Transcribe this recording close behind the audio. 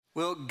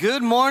Well,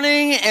 good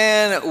morning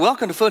and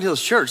welcome to Foothills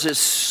Church. It's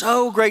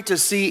so great to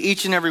see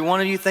each and every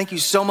one of you. Thank you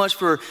so much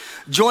for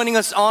joining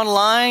us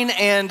online.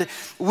 And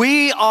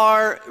we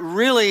are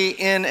really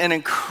in an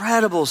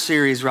incredible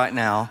series right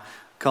now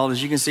called,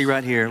 as you can see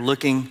right here,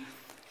 Looking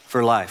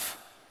for Life.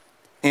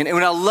 And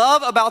what I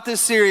love about this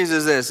series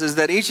is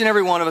that each and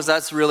every one of us,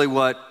 that's really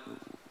what,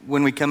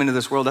 when we come into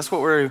this world, that's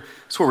what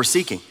we're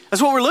seeking.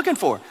 That's what we're looking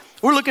for.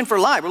 We're looking for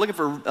life. We're looking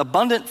for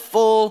abundant,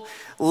 full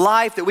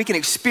life that we can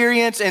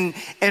experience. And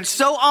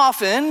so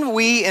often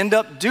we end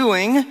up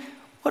doing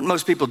what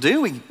most people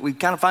do. We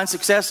kind of find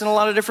success in a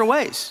lot of different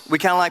ways. We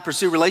kind of like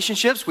pursue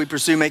relationships. We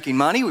pursue making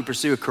money. We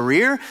pursue a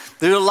career.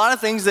 There are a lot of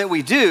things that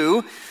we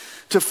do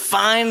to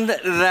find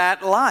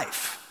that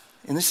life.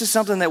 And this is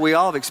something that we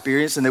all have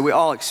experienced and that we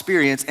all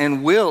experience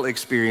and will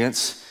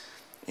experience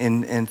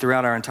and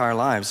throughout our entire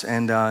lives.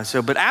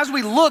 But as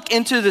we look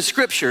into the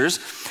scriptures,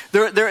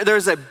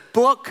 there's a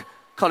book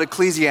called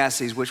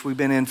Ecclesiastes, which we've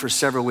been in for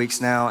several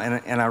weeks now,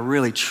 and I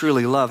really,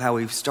 truly love how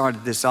we've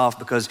started this off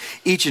because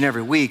each and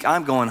every week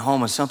I'm going home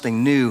with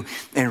something new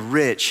and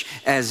rich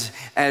as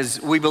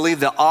we believe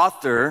the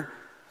author,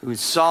 who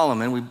is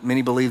Solomon,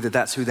 many believe that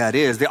that's who that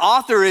is. The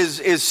author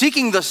is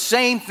seeking the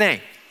same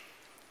thing.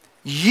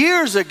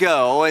 Years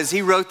ago, as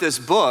he wrote this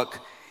book,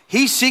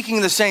 he's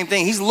seeking the same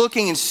thing. He's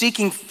looking and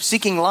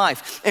seeking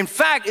life. In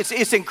fact,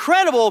 it's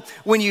incredible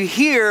when you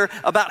hear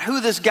about who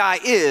this guy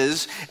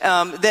is,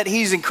 that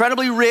he's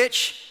incredibly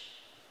rich,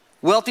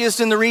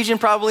 wealthiest in the region,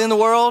 probably in the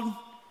world.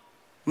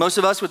 Most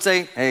of us would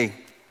say, hey,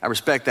 I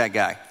respect that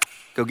guy.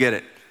 Go get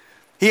it.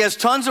 He has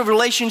tons of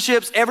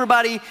relationships.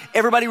 Everybody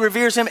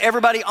reveres him.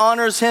 Everybody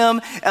honors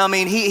him. I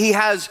mean, he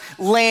has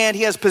land.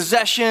 He has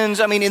possessions.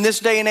 I mean, in this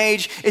day and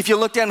age, if you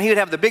looked at him, he would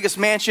have the biggest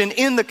mansion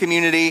in the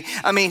community.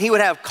 I mean, he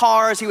would have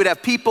cars. He would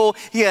have people.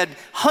 He had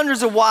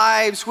hundreds of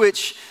wives,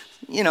 which,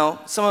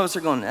 some of us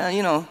are going,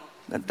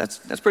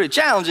 that's pretty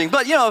challenging.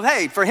 But,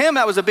 hey, for him,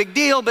 that was a big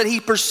deal. But he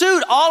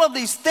pursued all of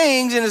these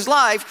things in his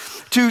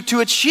life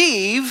to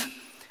achieve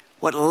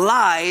what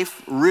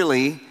life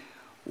really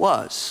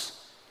was.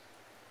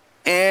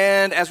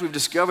 And as we've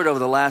discovered over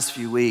the last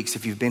few weeks,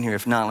 if you've been here,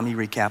 if not, let me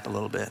recap a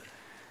little bit.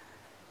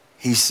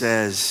 He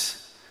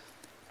says,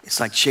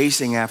 it's like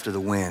chasing after the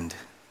wind.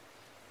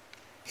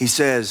 He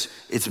says,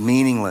 it's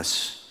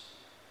meaningless.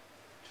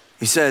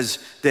 He says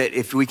that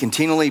if we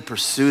continually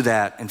pursue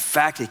that, in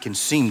fact, it can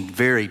seem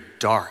very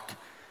dark.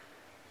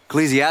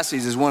 Ecclesiastes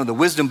is one of the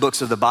wisdom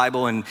books of the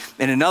Bible, and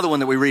another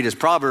one that we read is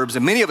Proverbs.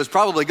 And many of us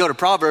probably go to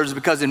Proverbs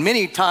because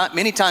many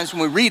times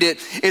when we read it,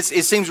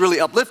 it seems really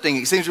uplifting.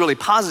 It seems really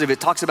positive. It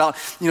talks about,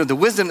 the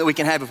wisdom that we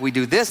can have if we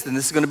do this, then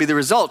this is going to be the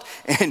result.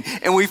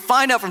 And we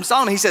find out from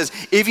Solomon, he says,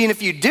 even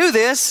if you do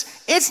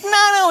this, it's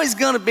not always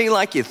going to be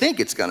like you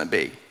think it's going to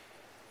be.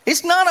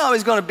 It's not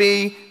always going to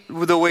be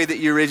the way that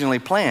you originally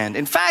planned.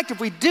 In fact, if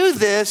we do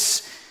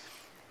this,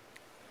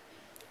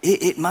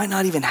 it might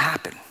not even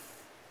happen.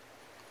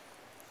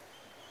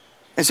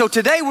 And so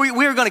today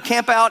we're going to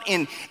camp out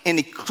in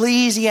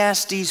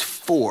Ecclesiastes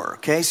 4,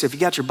 okay? So if you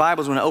got your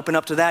Bibles, want to open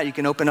up to that, you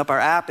can open up our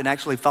app and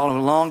actually follow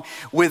along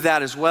with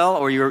that as well,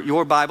 or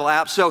your Bible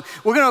app. So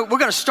we're going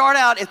to start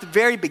out at the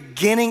very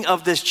beginning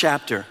of this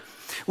chapter,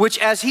 which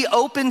as he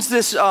opens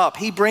this up,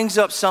 he brings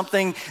up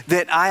something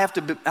that I have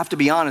to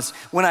be honest,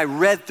 when I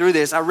read through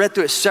this, I read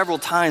through it several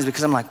times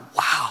because I'm like,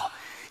 wow.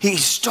 He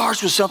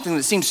starts with something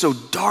that seems so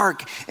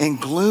dark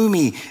and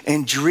gloomy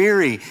and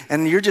dreary.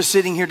 And you're just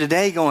sitting here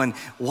today going,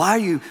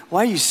 why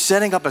are you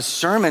setting up a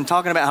sermon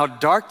talking about how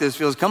dark this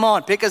feels? Come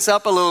on, pick us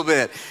up a little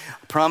bit.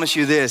 I promise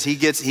you this, he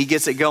gets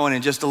it going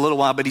in just a little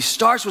while. But he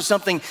starts with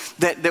something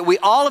that we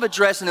all have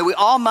addressed and that we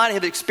all might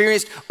have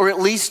experienced or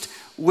at least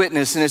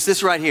witnessed. And it's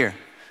this right here.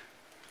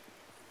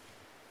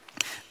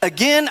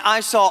 Again, I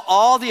saw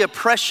all the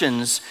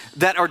oppressions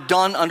that are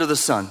done under the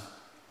sun.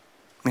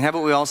 I mean,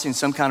 haven't we all seen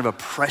some kind of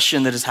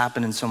oppression that has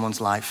happened in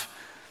someone's life?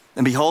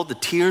 And behold, the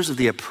tears of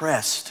the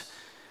oppressed,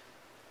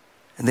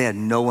 and they had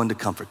no one to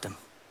comfort them.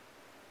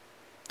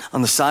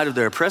 On the side of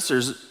their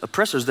oppressors,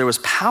 there was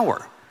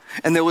power,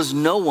 and there was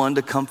no one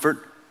to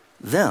comfort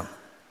them.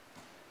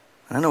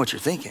 And I know what you're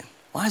thinking.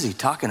 Why is he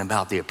talking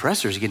about the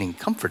oppressors getting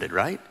comforted,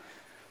 right?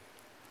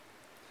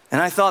 And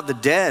I thought the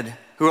dead,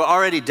 who are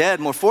already dead,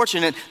 more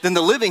fortunate than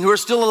the living who are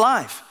still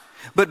alive.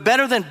 But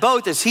better than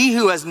both is he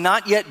who has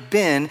not yet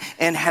been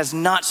and has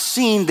not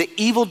seen the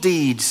evil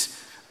deeds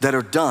that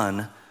are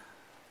done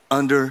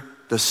under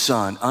the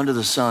sun. Under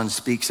the sun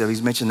speaks of,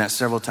 he's mentioned that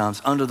several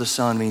times. Under the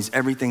sun means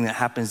everything that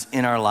happens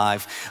in our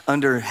life.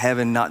 Under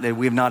heaven, not that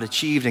we have not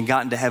achieved and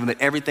gotten to heaven,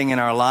 but everything in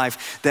our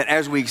life, that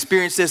as we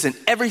experience this and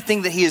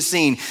everything that he has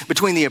seen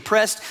between the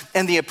oppressed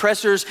and the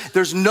oppressors,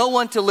 there's no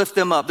one to lift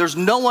them up. There's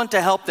no one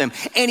to help them.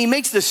 And he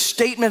makes this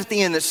statement at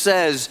the end that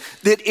says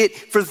that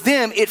for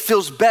them, it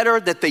feels better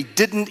that they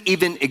didn't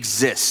even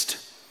exist.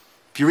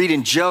 If you read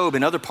in Job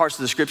and other parts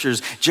of the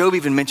scriptures, Job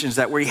even mentions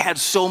that where he had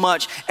so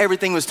much,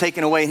 everything was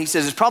taken away. And he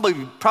says, it's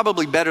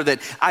probably better that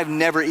I've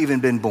never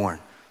even been born.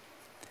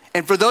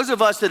 And for those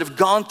of us that have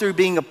gone through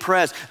being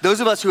oppressed, those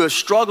of us who have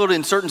struggled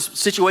in certain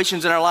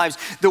situations in our lives,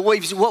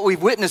 what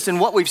we've witnessed and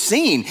what we've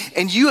seen,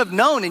 and you have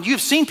known and you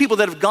have seen people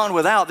that have gone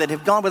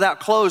without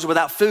clothes,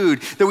 without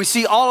food, that we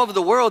see all over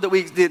the world,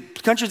 the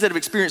countries that have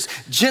experienced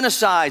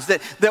genocides,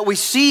 that we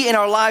see in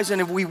our lives,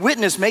 and if we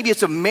witness, maybe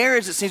it's a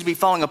marriage that seems to be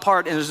falling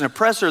apart, and there's an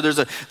oppressor, there's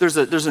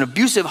an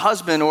abusive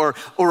husband or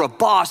a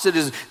boss that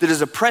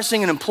is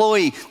oppressing an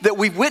employee, that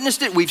we've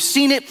witnessed it, we've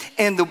seen it,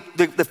 and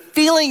the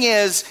feeling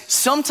is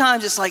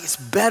sometimes it's like, it's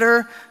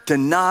better to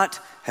not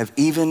have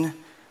even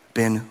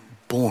been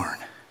born.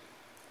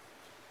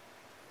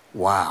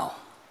 Wow.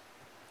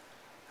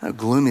 How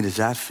gloomy does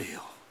that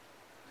feel?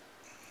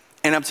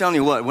 And I'm telling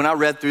you what, when I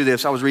read through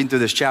this, I was reading through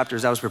this chapter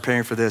as I was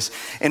preparing for this.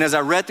 And as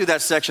I read through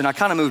that section, I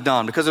kind of moved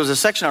on because there was a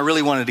section I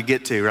really wanted to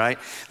get to, right?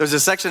 There was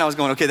a section I was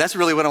going, okay, that's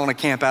really what I want to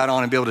camp out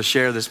on and be able to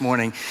share this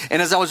morning.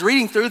 And as I was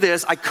reading through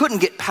this, I couldn't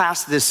get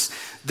past this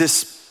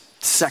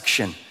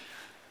section,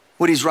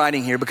 what he's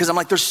writing here, because I'm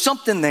like, there's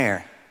something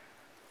there.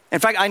 In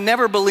fact, I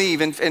never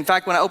believe, in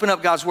fact, when I open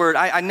up God's word,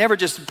 I never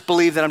just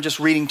believe that I'm just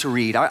reading to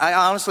read. I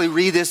honestly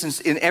read this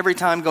in every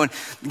time going,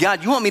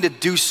 God, you want me to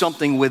do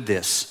something with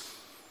this.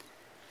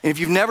 And if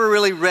you've never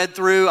really read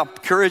through, I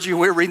encourage you,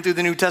 we're reading through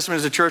the New Testament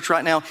as a church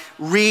right now,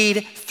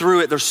 read through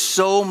it. There's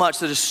so much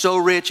that is so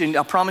rich, and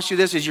I promise you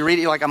this, as you read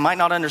it, you're like, I might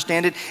not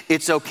understand it.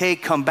 It's okay,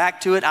 come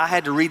back to it. I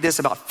had to read this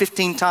about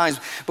 15 times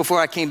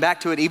before I came back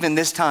to it, even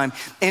this time.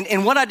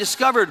 And what I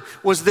discovered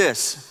was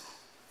this.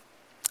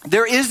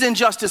 There is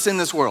injustice in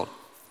this world.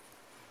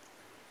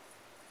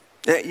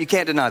 You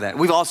can't deny that.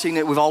 We've all seen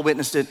it. We've all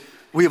witnessed it.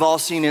 We've all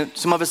seen it.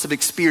 Some of us have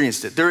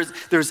experienced it.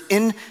 There's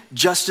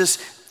injustice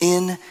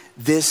in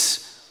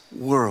this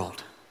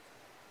world.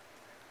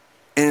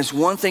 And it's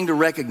one thing to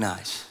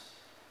recognize.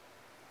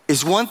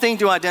 It's one thing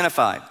to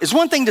identify. It's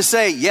one thing to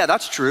say, yeah,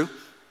 that's true.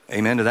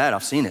 Amen to that.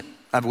 I've seen it.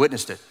 I've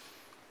witnessed it.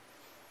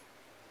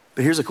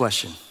 But here's a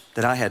question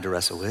that I had to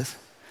wrestle with.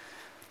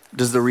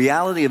 Does the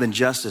reality of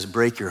injustice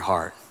break your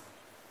heart?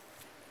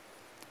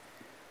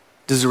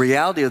 Does the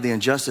reality of the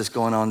injustice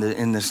going on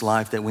in this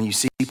life, that when you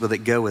see people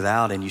that go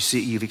without, and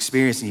you've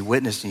experienced and you've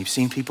witnessed and you've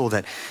seen people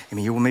that,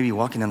 you're maybe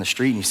walking down the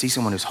street and you see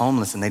someone who's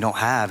homeless and they don't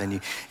have, and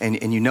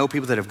you know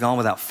people that have gone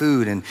without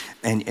food,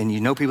 and you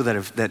know people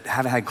that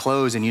haven't had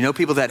clothes, and you know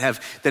people that have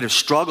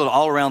struggled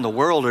all around the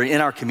world or in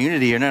our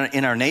community or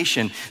in our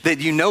nation, that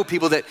you know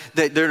people that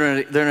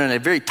they're in a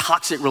very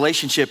toxic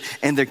relationship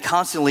and they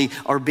constantly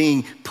are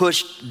being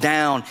pushed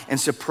down and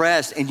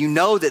suppressed, and you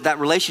know that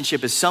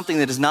relationship is something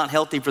that is not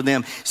healthy for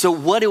them.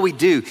 So what do we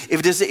do?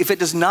 If it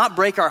does not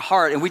break our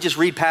heart and we just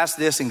read past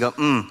this and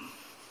go,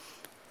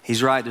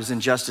 he's right, there's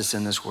injustice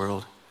in this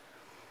world,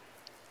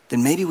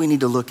 then maybe we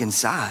need to look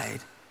inside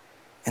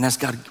and ask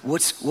God,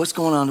 what's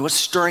going on? What's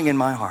stirring in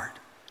my heart?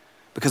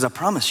 Because I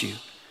promise you,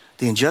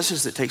 the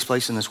injustice that takes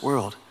place in this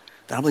world,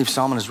 that I believe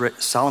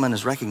Solomon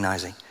is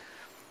recognizing,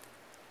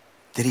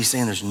 that he's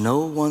saying there's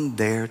no one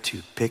there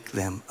to pick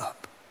them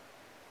up.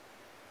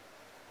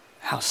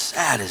 How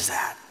sad is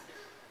that?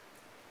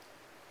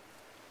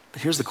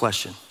 But here's the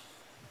question.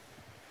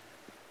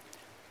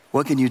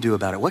 What can you do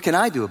about it? What can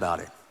I do about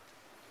it?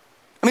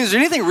 I mean, is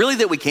there anything really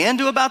that we can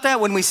do about that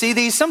when we see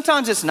these?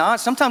 Sometimes it's not.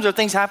 Sometimes there are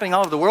things happening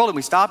all over the world and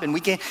we stop and we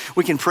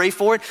can pray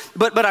for it.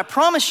 But I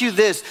promise you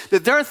this,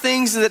 that there are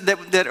things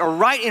that are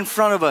right in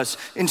front of us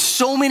in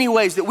so many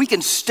ways that we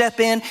can step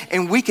in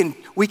and we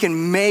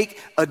can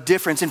make a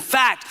difference. In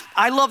fact,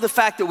 I love the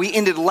fact that we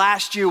ended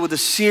last year with a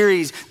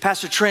series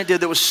Pastor Trent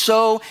did that was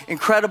so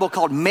incredible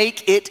called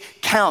Make It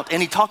Count.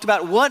 And he talked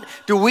about what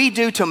do we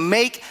do to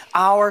make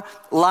our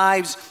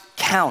lives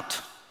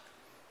count.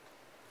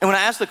 And when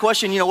I ask the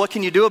question, what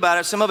can you do about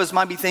it? Some of us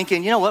might be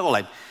thinking,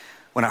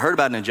 when I heard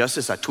about an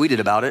injustice, I tweeted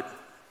about it.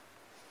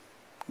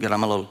 Got on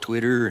my little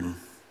Twitter and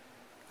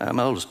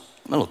my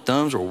little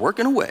thumbs were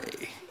working away.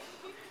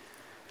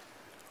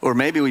 Or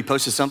maybe we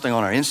posted something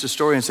on our Insta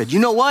story and said, you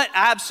know what?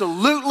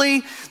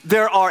 Absolutely,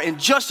 there are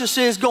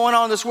injustices going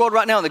on in this world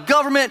right now, and the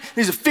government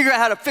needs to figure out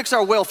how to fix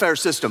our welfare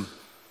system.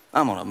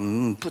 I'm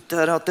gonna put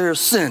that out there,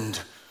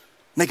 send,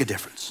 make a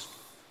difference.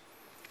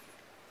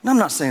 And I'm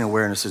not saying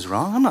awareness is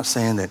wrong. I'm not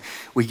saying that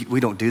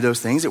we don't do those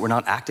things, that we're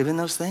not active in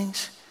those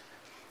things.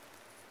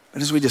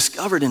 But as we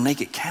discovered and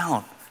make it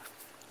count,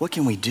 what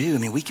can we do? I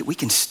mean, we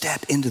can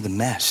step into the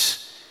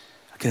mess.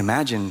 I can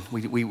imagine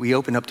we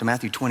opened up to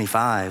Matthew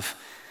 25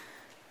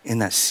 in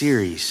that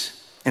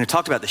series. And it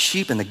talked about the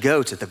sheep and the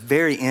goats at the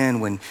very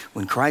end when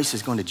Christ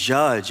is going to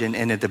judge.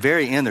 And at the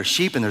very end, there's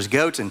sheep and there's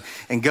goats.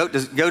 And goat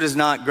is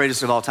not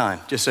greatest of all time,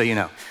 just so you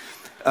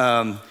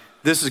know.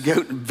 This is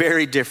goat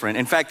very different.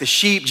 In fact, the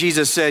sheep,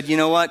 Jesus said, you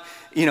know what?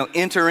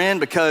 Enter in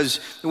because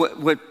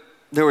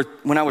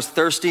when I was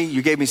thirsty,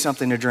 you gave me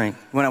something to drink.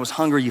 When I was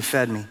hungry, you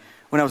fed me.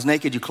 When I was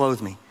naked, you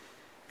clothed me.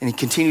 And he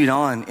continued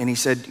on and he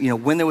said,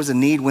 when there was a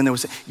need,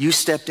 you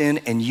stepped in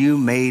and you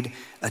made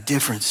a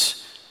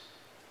difference.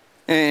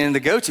 And the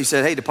goats, he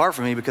said, hey, depart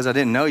from me because I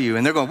didn't know you.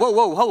 And they're going,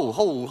 whoa,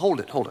 hold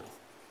it.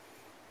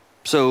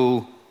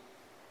 So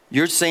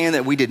you're saying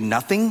that we did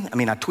nothing? I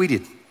mean, I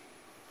tweeted.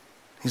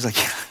 He's like,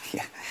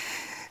 yeah.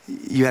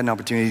 you had an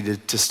opportunity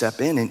to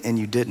step in and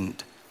you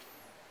didn't.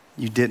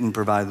 You didn't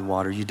provide the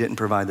water. You didn't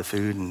provide the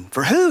food. And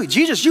for who?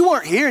 Jesus, you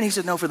weren't here. And he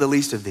said, no, for the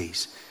least of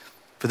these.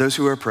 For those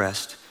who are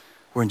oppressed,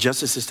 where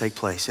injustices take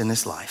place in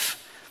this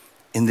life,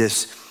 in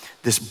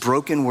this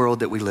broken world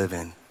that we live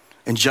in.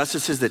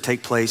 Injustices that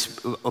take place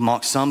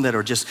amongst some that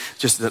are just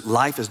that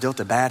life is dealt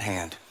a bad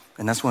hand.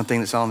 And that's one thing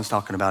that Solomon's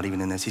talking about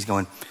even in this. He's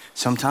going,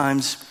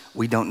 sometimes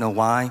we don't know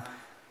why.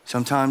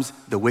 Sometimes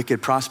the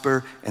wicked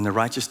prosper and the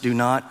righteous do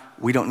not.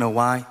 We don't know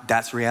why.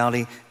 That's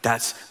reality.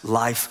 That's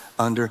life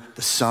under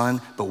the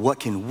sun. But what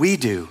can we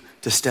do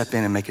to step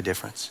in and make a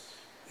difference?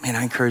 Man,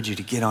 I encourage you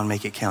to get on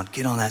Make It Count.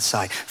 Get on that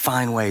site.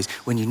 Find ways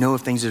when you know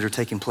of things that are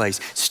taking place.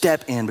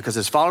 Step in, because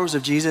as followers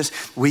of Jesus,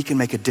 we can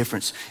make a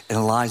difference in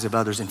the lives of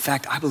others. In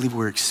fact, I believe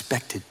we're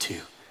expected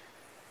to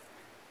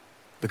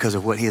because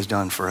of what he has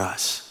done for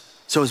us.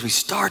 So as we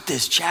start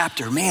this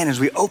chapter, man, as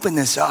we open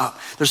this up,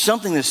 there's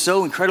something that's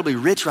so incredibly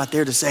rich right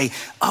there to say,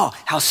 oh,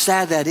 how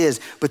sad that is.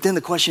 But then the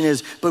question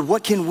is, but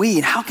what can we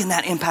and how can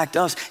that impact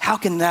us? How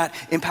can that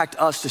impact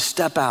us to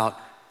step out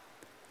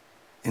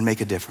and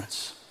make a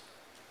difference?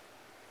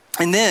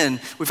 And then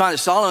we find that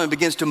Solomon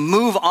begins to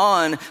move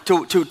on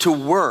to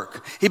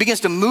work. He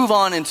begins to move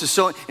on into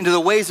the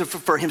ways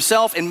for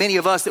himself and many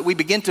of us that we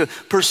begin to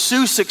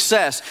pursue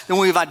success. And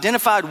when we've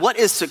identified what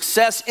is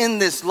success in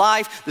this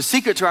life, the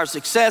secret to our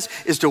success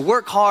is to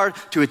work hard,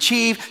 to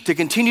achieve, to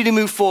continue to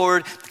move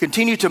forward, to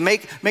continue to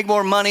make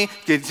more money,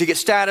 to get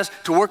status,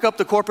 to work up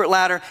the corporate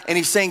ladder. And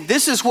he's saying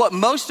this is what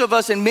most of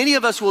us and many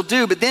of us will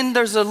do, but then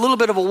there's a little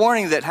bit of a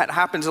warning that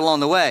happens along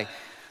the way.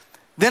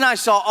 Then I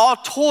saw all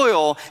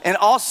toil and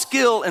all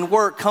skill and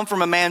work come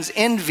from a man's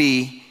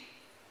envy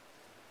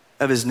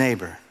of his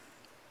neighbor.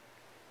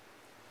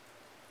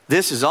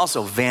 This is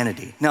also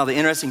vanity. Now, the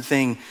interesting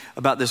thing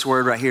about this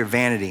word right here,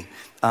 vanity,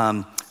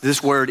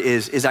 this word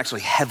is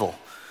actually hevel,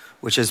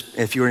 which is,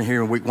 if you were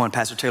here in week 1,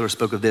 Pastor Taylor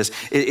spoke of this.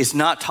 It's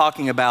not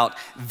talking about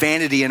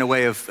vanity in a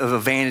way of a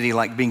vanity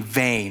like being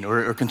vain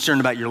or concerned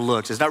about your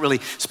looks. It's not really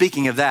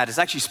speaking of that. It's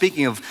actually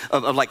speaking of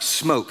like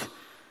smoke.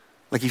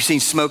 Like you've seen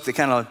smoke that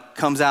kind of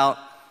comes out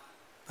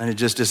and it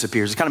just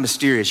disappears. It's kind of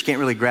mysterious. You can't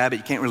really grab it.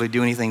 You can't really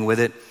do anything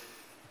with it.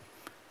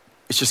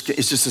 It's just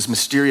this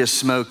mysterious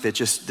smoke that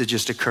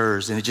just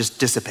occurs and it just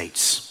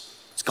dissipates.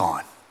 It's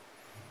gone.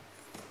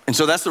 And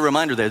so that's the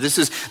reminder there.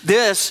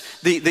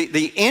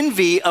 The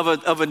envy of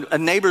a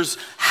neighbor's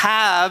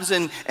haves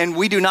and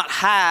we do not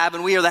have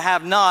and we are the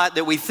have not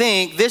that we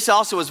think. This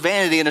also is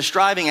vanity and a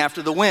striving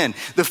after the wind.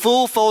 The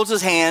fool folds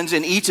his hands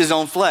and eats his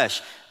own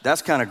flesh.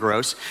 That's kind of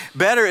gross.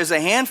 Better is a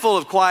handful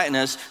of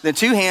quietness than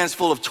 2 hands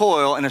full of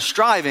toil and a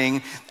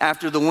striving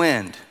after the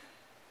wind.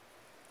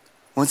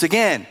 Once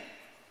again,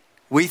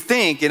 we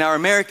think in our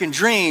American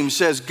dream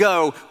says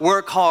go,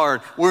 work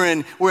hard. We're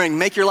in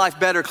make your life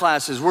better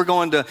classes. We're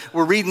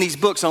reading these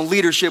books on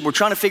leadership. We're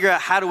trying to figure out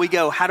how do we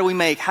go, how do we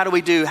make, how do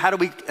we do, how do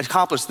we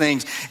accomplish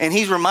things. And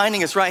he's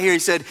reminding us right here, he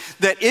said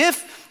that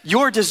if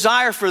your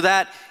desire for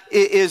that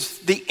is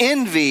the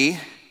envy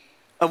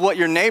of what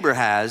your neighbor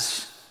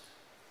has,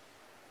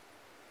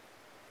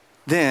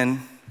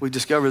 then we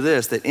discover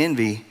this, that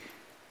envy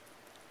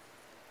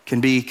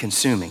can be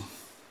consuming.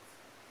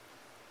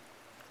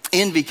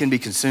 Envy can be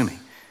consuming.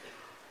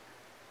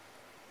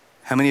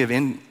 How many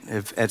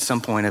have at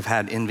some point have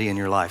had envy in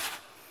your life?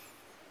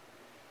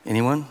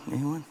 Anyone?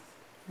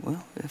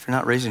 Well, if you're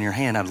not raising your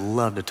hand, I'd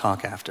love to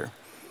talk after.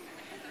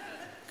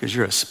 Because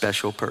you're a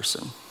special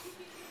person.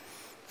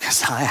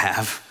 Because I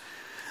have.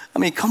 I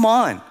mean, come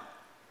on.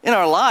 In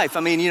our life, I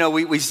mean, you know,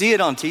 we see it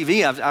on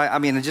TV. I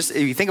mean, just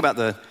if you think about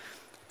the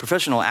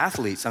professional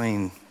athletes, I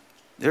mean,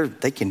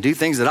 they can do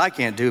things that I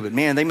can't do, but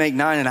man, they make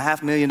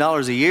 $9.5 million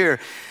a year,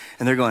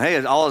 and they're going,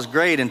 hey, all is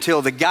great,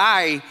 until the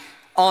guy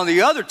on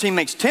the other team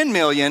makes $10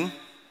 million, and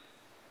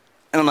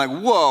I'm like,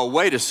 whoa,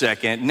 wait a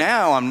second,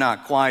 now I'm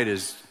not quite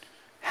as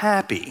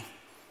happy,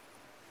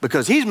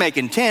 because he's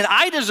making 10,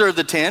 I deserve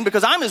the 10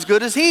 because I'm as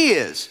good as he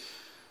is.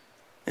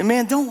 And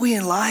man, don't we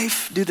in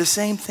life do the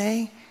same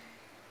thing?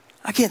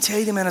 I can't tell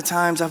you the amount of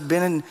times I've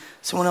been in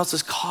someone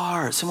else's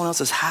car, someone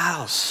else's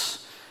house.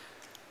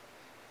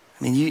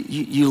 I mean,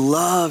 you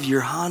love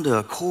your Honda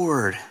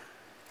Accord,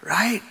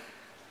 right?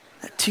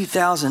 That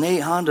 2008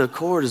 Honda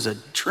Accord is a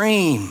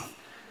dream.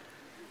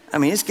 I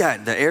mean, it's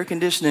got the air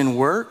conditioning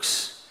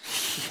works.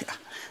 Yeah,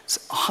 it's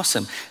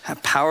awesome.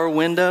 Have power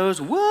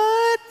windows.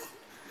 What?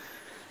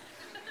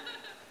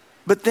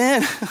 But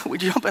then we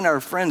jump in our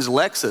friend's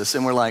Lexus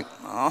and we're like,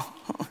 oh,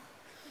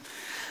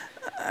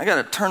 I got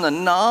to turn the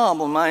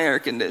knob on my air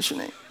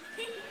conditioning.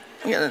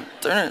 I got to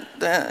turn it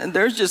down, and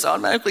theirs just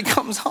automatically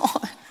comes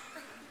on.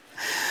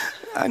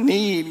 I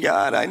need,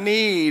 God, I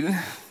need.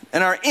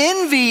 And our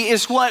envy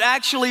is what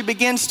actually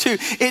begins to,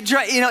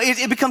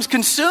 it becomes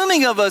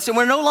consuming of us, and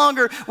we no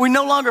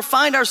longer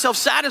find ourselves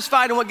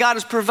satisfied in what God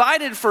has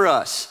provided for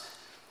us.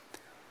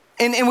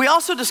 And we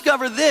also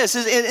discover this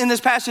in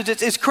this passage.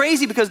 It's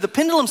crazy because the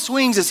pendulum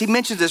swings as he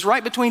mentions this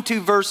right between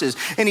two verses.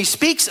 And he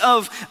speaks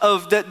of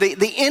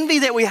the envy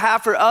that we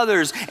have for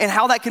others and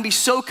how that can be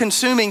so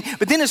consuming.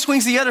 But then it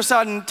swings to the other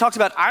side and talks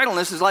about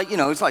idleness is like,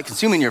 it's like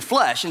consuming your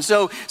flesh. And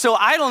so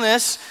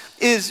idleness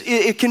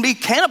it can be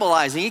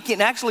cannibalizing. It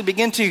can actually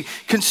begin to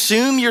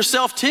consume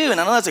yourself too. And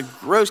I know that's a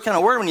gross kind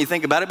of word when you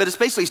think about it, but it's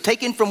basically it's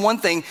taking from one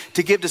thing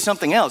to give to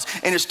something else.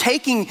 And it's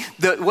taking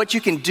what you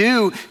can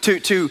do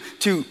to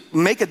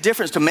make a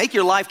difference, to make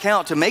your life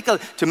count, to make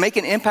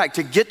an impact,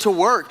 to get to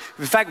work.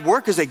 In fact,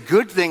 work is a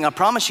good thing. I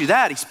promise you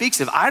that. He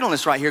speaks of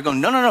idleness right here,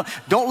 going, no.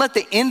 Don't let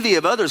the envy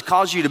of others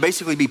cause you to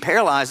basically be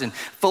paralyzed and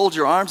fold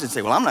your arms and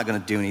say, well, I'm not going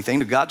to do anything.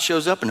 But God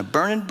shows up in a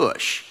burning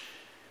bush.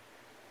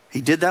 He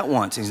did that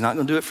once. He's not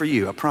going to do it for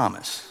you, I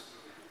promise.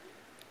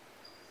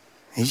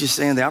 He's just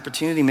saying the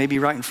opportunity may be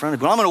right in front of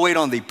you. Well, I'm going to wait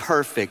on the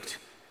perfect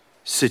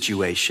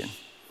situation.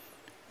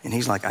 And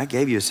he's like, I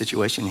gave you a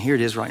situation, and here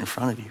it is right in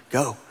front of you.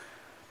 Go.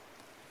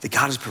 That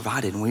God has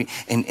provided.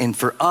 And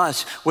for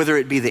us, whether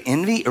it be the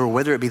envy or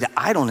whether it be the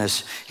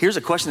idleness, here's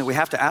a question that we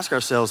have to ask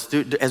ourselves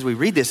as we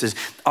read this is,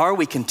 are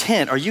we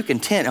content? Are you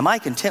content? Am I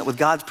content with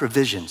God's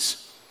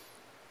provisions?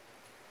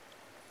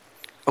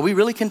 Are we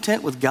really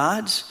content with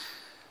God's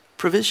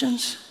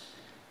provisions?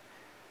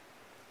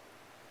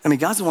 I mean,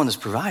 God's the one that's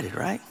provided,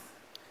 right?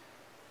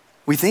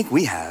 We think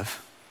we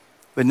have,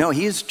 but no,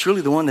 he is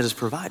truly the one that has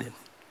provided.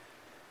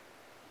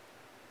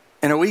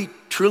 And are we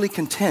truly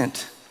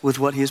content with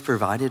what he has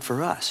provided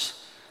for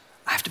us?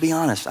 I have to be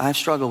honest, I've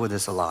struggled with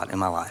this a lot in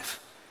my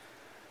life.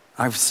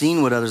 I've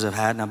seen what others have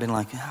had and I've been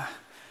like,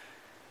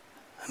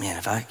 man,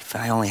 if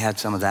I only had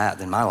some of that,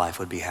 then my life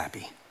would be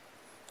happy.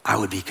 I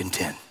would be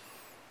content.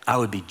 I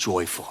would be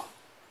joyful.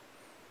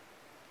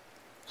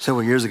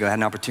 Several years ago, I had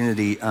an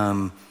opportunity,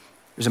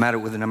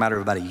 within a matter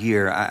of about a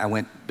year, I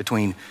went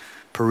between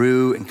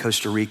Peru and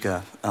Costa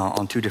Rica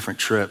on two different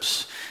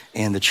trips.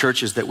 And the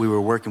churches that we were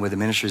working with, the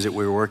ministries that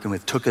we were working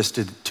with, took us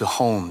to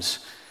homes,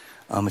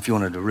 if you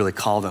wanted to really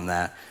call them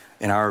that.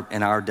 In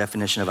our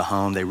definition of a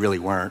home, they really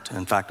weren't.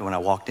 In fact, when I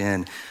walked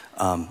in,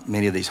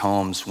 many of these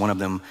homes, one of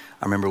them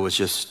I remember was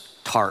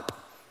just tarp,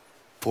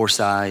 4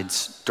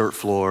 sides, dirt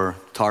floor,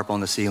 tarp on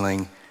the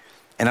ceiling.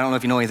 And I don't know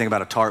if you know anything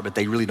about a tarp, but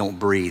they really don't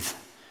breathe.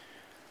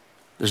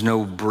 There's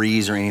no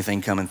breeze or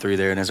anything coming through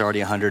there, and it's already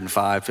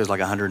 105, feels like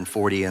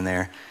 140 in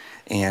there.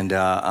 And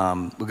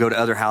we go to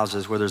other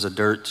houses where there's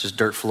just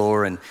dirt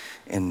floor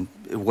and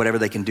whatever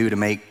they can do to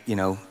make,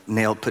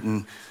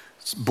 putting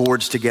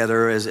boards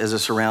together as a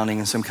surrounding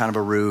and some kind of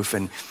a roof.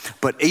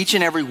 But each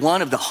and every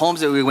one of the homes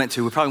that we went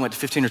to, we probably went to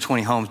 15 or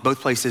 20 homes, both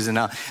places. And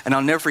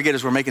I'll never forget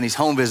as we're making these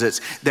home visits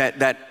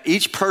that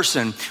each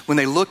person, when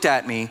they looked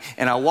at me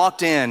and I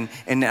walked in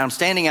and I'm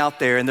standing out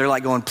there and they're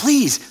like going,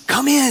 please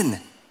come in.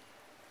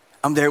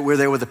 We're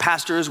there with the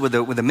pastors, with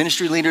the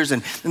ministry leaders,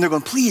 and they're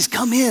going, please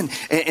come in.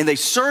 And they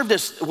served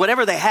us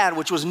whatever they had,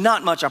 which was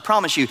not much, I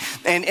promise you.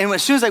 And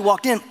as soon as they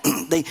walked in,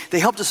 they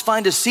helped us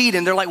find a seat,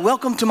 and they're like,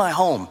 welcome to my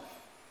home.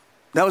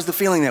 That was the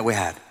feeling that we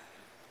had.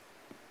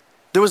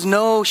 There was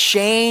no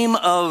shame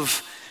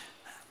of,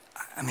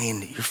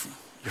 you're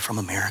from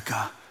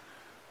America.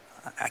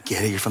 I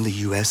get it, you're from the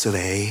US of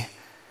A.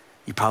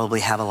 You probably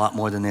have a lot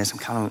more than this. I'm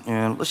kind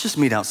of, let's just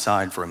meet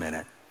outside for a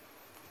minute.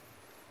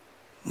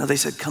 No, they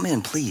said, come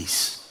in,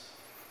 please,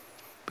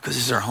 because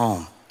this is our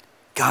home.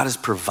 God has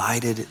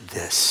provided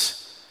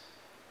this.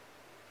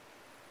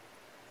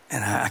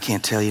 And I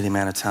can't tell you the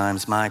amount of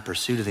times my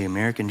pursuit of the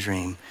American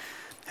dream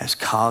has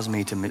caused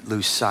me to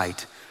lose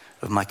sight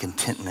of my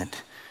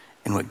contentment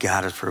in what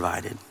God has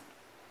provided.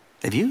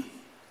 Have you?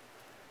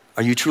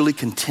 Are you truly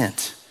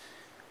content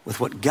with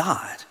what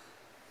God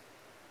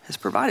has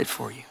provided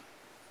for you?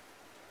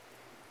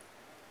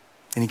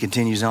 And he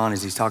continues on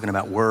as he's talking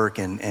about work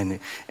and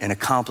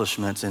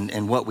accomplishments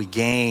and what we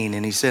gain.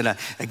 And he said,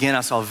 again,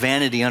 I saw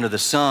vanity under the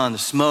sun, the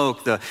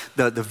smoke, the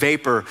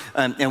vapor,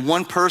 and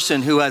one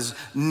person who has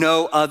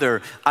no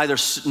other,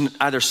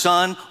 either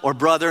son or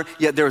brother,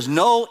 yet there is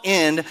no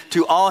end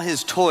to all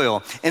his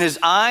toil. And his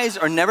eyes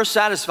are never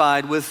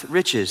satisfied with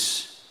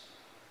riches.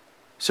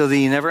 So that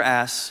he never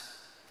asks,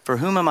 for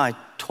whom am I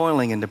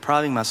toiling and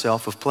depriving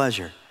myself of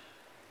pleasure?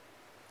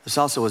 This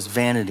also is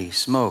vanity,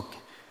 smoke,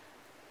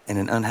 and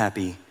an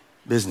unhappy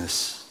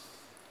business.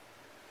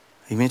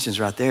 He mentions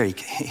right there,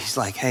 he's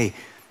like, hey,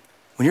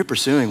 when you're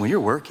pursuing, when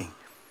you're working,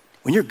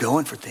 when you're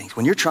going for things,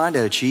 when you're trying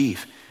to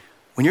achieve,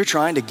 when you're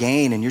trying to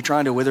gain and you're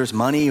trying to, whether it's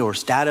money or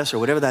status or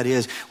whatever that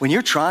is, when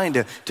you're trying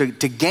to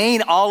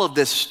gain all of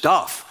this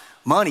stuff,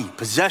 money,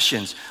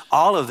 possessions,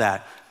 all of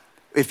that,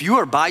 if you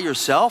are by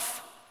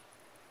yourself,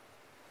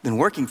 then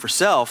working for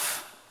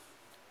self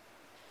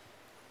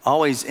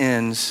always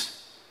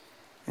ends,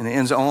 and it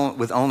ends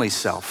with only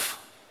self.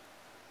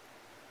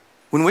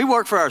 When we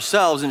work for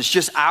ourselves and it's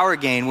just our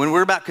gain, when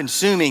we're about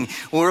consuming,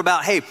 when we're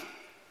about, hey,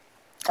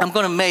 I'm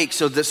going to make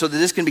so that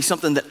this can be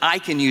something that I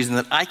can use and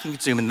that I can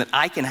consume and that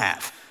I can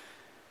have.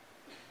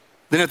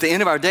 Then at the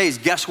end of our days,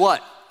 guess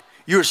what?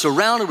 You're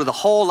surrounded with a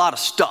whole lot of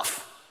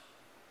stuff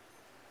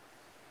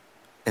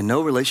and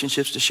no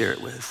relationships to share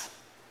it with.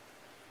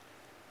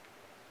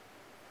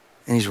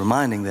 And he's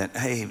reminding that,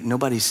 hey,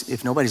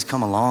 if nobody's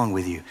come along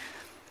with you,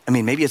 I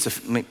mean, maybe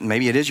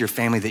it is your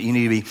family that you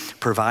need to be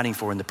providing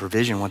for, and the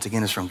provision, once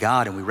again, is from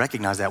God, and we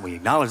recognize that, we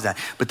acknowledge that,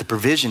 but the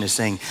provision is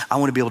saying, I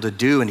want to be able to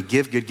do and to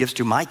give good gifts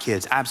to my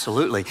kids,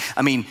 absolutely.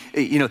 I mean,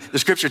 the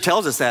scripture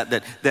tells us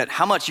that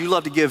how much you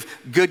love to give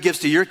good gifts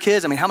to your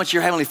kids, I mean, how much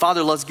your Heavenly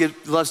Father loves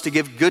to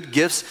give good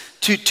gifts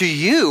to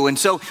you, and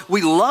so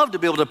we love to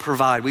be able to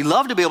provide. We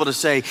love to be able to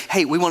say,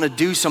 hey, we want to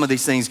do some of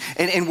these things,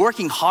 and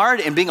working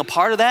hard and being a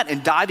part of that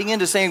and diving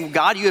into saying,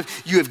 God, you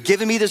have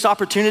given me this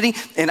opportunity,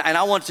 and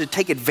I want to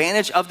take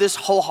advantage of this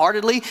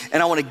wholeheartedly,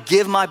 and I want to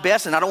give my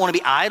best, and I don't want to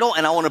be idle,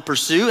 and I want to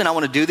pursue, and I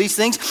want to do these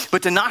things,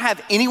 but to not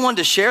have anyone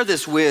to share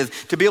this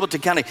with, to be able to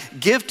kind of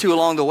give to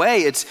along the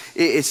way,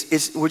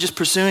 we're just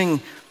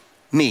pursuing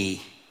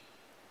me.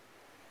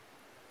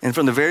 And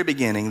from the very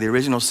beginning, the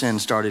original sin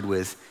started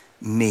with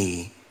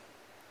me.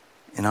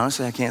 And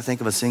honestly, I can't think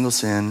of a single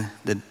sin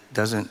that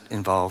doesn't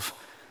involve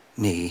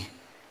me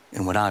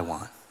and what I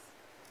want.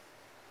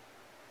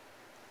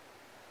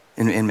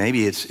 And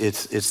maybe it's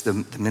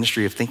the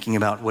ministry of thinking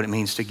about what it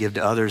means to give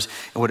to others,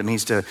 and what it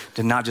means to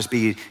not just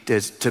be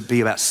to be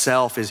about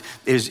self.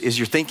 Is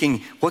you're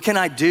thinking, what can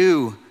I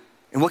do,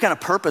 and what kind of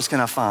purpose can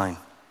I find?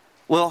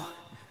 Well,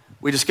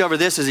 we discover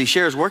this as he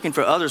shares, working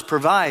for others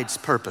provides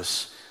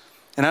purpose.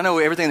 And I know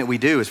everything that we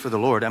do is for the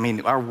Lord. I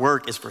mean, our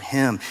work is for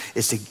him.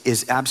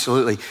 Is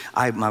absolutely,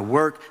 my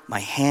work, my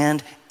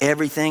hand,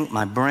 everything,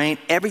 my brain,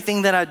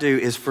 everything that I do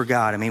is for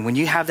God. I mean, when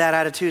you have that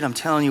attitude, I'm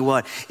telling you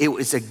what,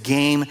 it's a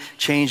game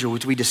changer,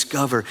 which we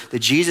discover that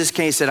Jesus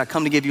came, said, I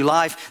come to give you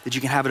life, that you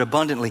can have it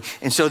abundantly.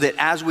 And so that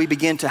as we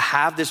begin to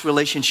have this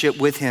relationship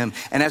with him,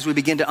 and as we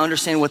begin to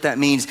understand what that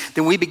means,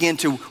 then we begin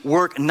to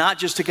work not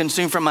just to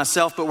consume for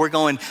myself, but we're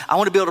going, I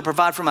want to be able to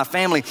provide for my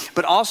family,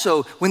 but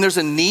also when there's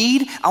a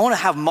need, I want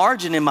to have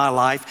margin in my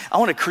life. I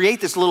want to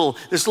create this little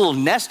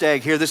nest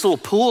egg here, this little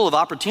pool of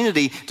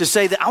opportunity to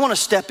say that I want to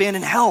step in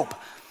and help.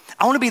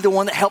 I want to be the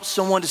one that helps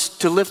someone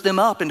to lift them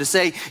up and to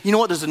say, you know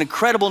what, there's an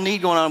incredible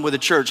need going on with the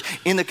church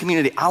in the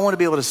community. I want to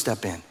be able to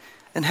step in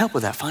and help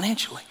with that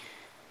financially.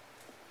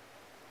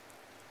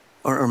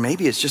 Or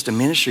maybe it's just a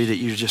ministry that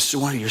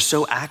you're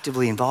so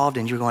actively involved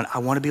in, you're going, I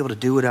want to be able to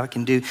do what I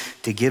can do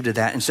to give to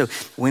that. And so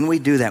when we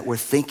do that, we're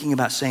thinking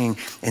about saying,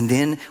 and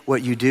then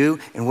what you do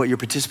and what you're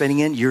participating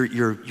in,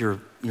 you're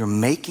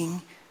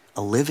making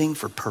a living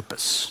for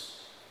purpose,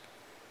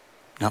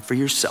 not for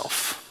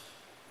yourself.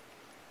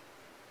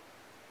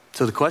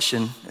 So the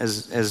question,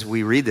 as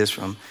we read this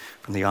from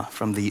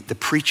the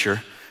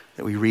preacher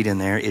that we read in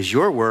there, is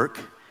your work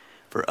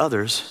for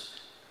others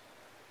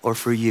or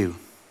for you?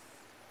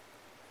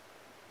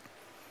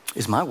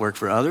 Is my work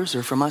for others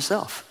or for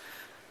myself?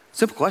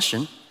 Simple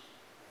question.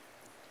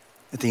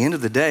 At the end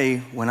of the day,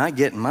 when I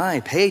get my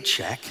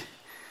paycheck,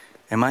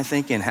 am I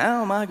thinking,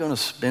 how am I going to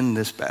spend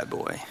this bad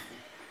boy?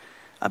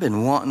 I've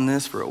been wanting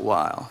this for a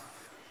while.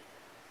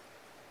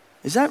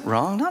 Is that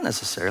wrong? Not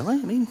necessarily.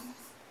 I mean,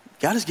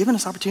 God has given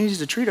us opportunities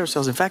to treat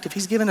ourselves. In fact, if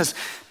he's given us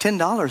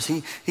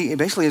 $10, he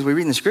basically, as we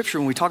read in the scripture,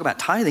 when we talk about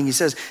tithing, he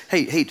says,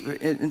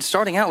 hey,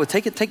 starting out with,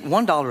 take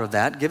 $1 of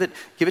that, give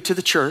it to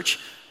the church,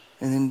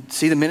 and then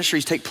see the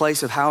ministries take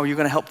place of how you're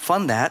going to help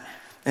fund that,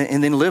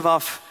 and then live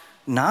off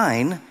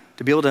 9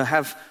 to be able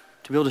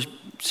to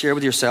share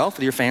with yourself,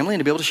 with your family, and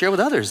to be able to share with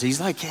others. He's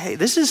like, hey,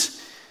 this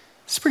is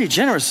pretty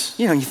generous.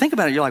 You know, you think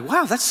about it, you're like,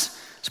 wow, that's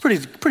a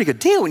pretty good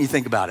deal when you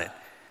think about it.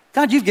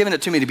 God, you've given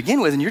it to me to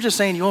begin with, and you're just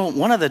saying you want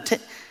one of the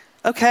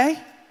okay.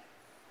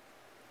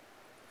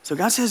 So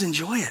God says,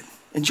 enjoy it.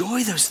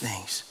 Enjoy those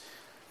things.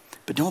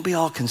 But don't be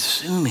all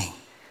consuming,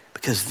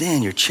 because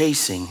then you're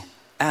chasing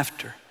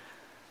after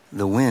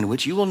the wind,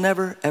 which you will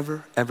never,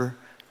 ever, ever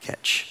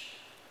catch.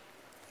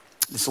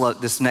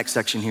 This next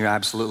section here I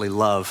absolutely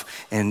love.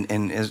 And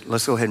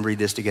let's go ahead and read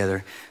this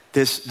together.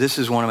 This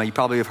is one of my, you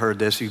probably have heard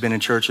this. If you've been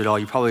in church at all,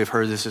 you probably have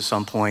heard this at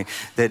some point,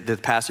 that the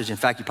passage. In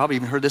fact, you probably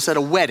even heard this at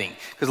a wedding,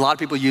 because a lot of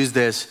people use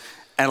this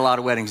at a lot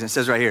of weddings. And it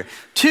says right here,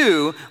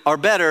 2 are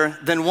better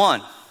than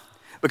 1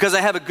 because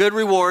they have a good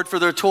reward for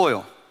their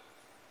toil.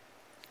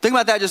 Think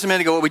about that just a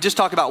minute ago. We just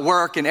talked about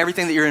work and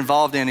everything that you're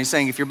involved in. He's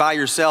saying if you're by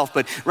yourself,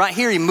 but right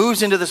here he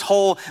moves into this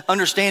whole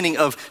understanding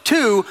of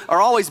 2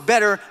 are always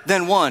better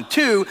than 1,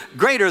 2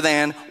 greater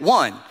than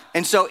 1.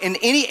 And so in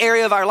any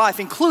area of our life,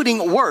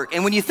 including work,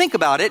 and when you think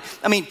about it,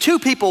 I mean, 2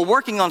 people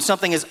working on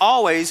something is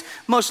always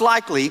most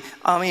likely,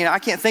 I mean, I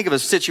can't think of a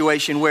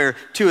situation where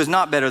 2 is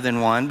not better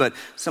than 1, but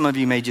some of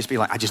you may just be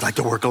like, I just like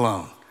to work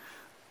alone.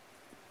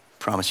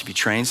 Promise if you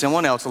train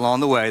someone else along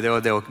the way,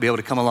 they'll be able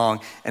to come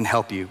along and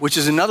help you, which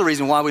is another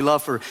reason why we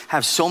love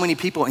have so many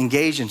people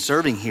engaged in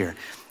serving here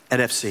at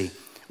FC.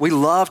 We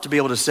love to be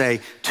able to say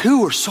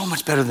 2 are so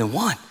much better than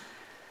 1.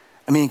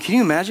 I mean, can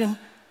you imagine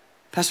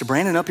Pastor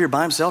Brandon up here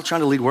by himself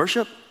trying to lead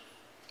worship?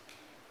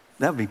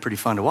 That would be pretty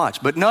fun to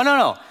watch. But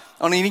no.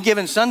 on any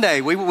given Sunday.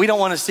 We don't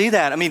want to see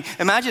that. I mean,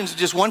 imagine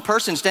just one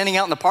person standing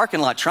out in the parking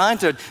lot trying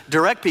to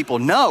direct people.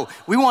 No,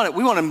 we want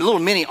a little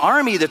mini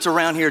army that's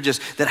around here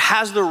just that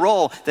has the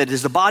role, that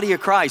is the body of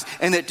Christ.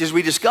 And that as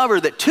we discover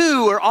that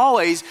two are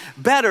always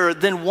better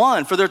than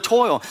one for their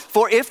toil.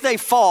 For if they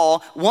fall,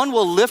 one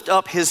will lift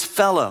up his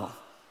fellow.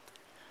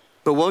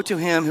 But woe to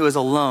him who is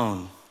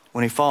alone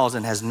when he falls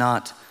and has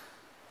not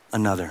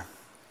another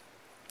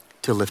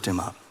to lift him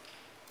up.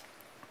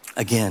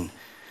 Again,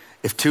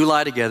 if two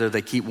lie together,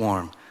 they keep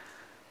warm.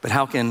 But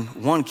how can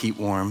one keep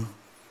warm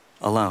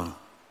alone?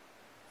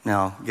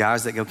 Now,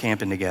 guys that go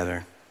camping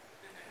together,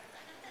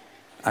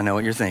 I know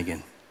what you're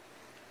thinking.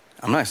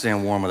 I'm not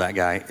staying warm with that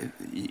guy.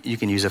 You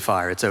can use a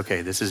fire. It's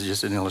okay. This is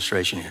just an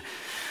illustration here.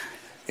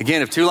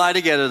 Again, if two lie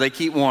together, they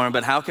keep warm,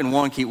 but how can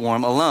one keep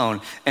warm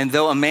alone? And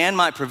though a man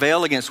might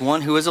prevail against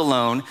one who is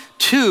alone,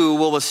 two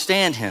will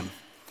withstand him.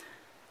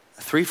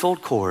 A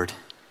threefold cord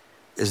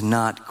is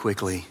not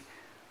quickly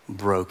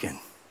broken.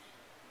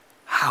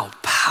 How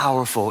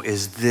powerful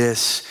is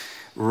this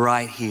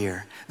right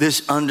here?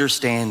 This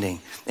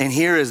understanding. And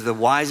here is the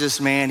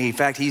wisest man. In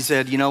fact, he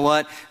said, you know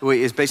what?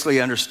 It's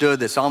basically understood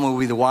that Solomon will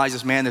be the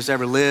wisest man that's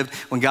ever lived.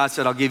 When God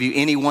said, I'll give you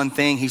any one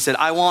thing, he said,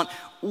 I want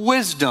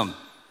wisdom.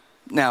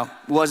 Now,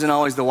 wasn't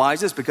always the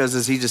wisest, because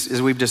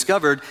as we've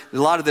discovered, a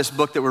lot of this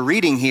book that we're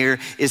reading here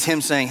is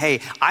him saying,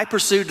 hey, I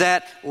pursued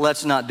that,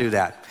 let's not do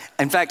that.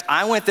 In fact,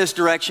 I went this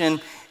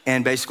direction,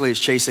 and basically it's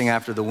chasing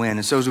after the wind.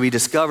 And so as we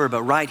discover,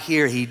 but right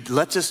here, he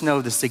lets us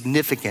know the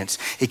significance.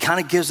 He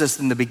kind of gives us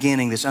in the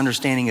beginning this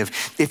understanding of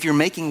if you're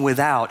making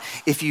without,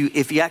 if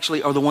you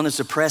actually are the one that's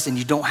oppressed and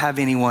you don't have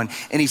anyone.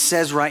 And he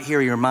says right here,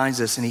 he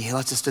reminds us and he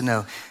lets us to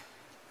know,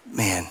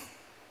 man,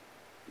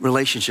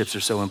 relationships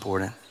are so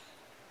important.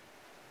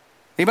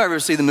 Anybody ever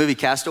see the movie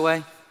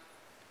Castaway?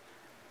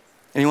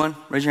 Anyone?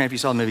 Raise your hand if you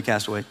saw the movie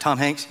Castaway. Tom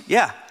Hanks?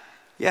 Yeah.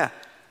 A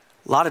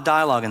lot of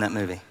dialogue in that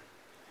movie.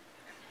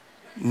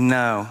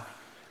 No.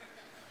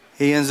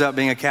 He ends up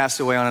being a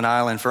castaway on an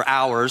island for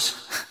hours.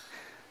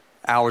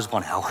 Hours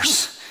upon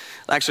hours.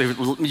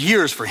 Actually,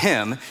 years for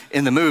him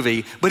in the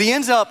movie. But he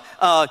ends up,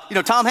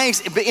 Tom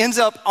Hanks ends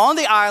up on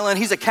the island.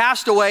 He's a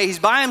castaway. He's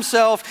by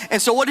himself.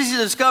 And so what does he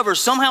discover?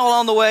 Somehow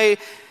along the way,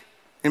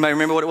 anybody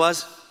remember what it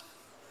was?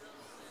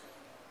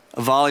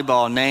 A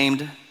volleyball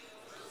named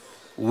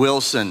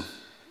Wilson,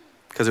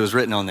 because it was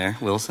written on there,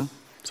 Wilson.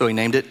 So he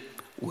named it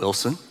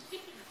Wilson.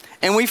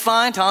 And we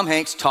find Tom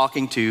Hanks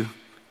talking to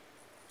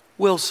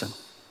Wilson.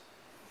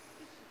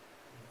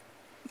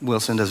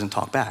 Wilson doesn't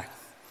talk back.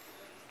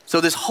 So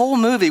this whole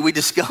movie, we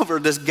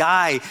discovered this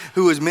guy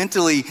who is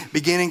mentally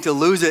beginning to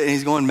lose it, and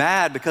he's going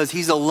mad because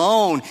he's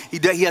alone.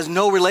 He has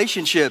no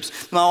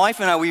relationships. My wife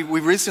and I, we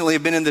recently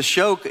have been into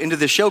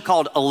the show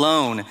called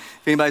Alone.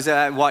 If anybody's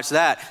watched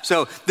that.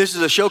 So this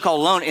is a show called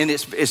Alone, and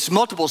it's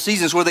multiple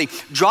seasons where they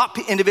drop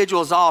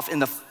individuals off in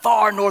the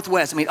far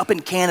northwest, up in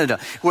Canada,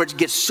 where it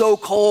gets so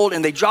cold,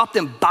 and they drop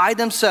them by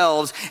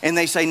themselves, and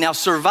they say, now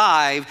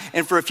survive.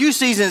 And for a few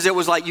seasons, it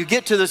was like you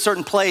get to this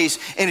certain place,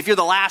 and if you're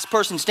the last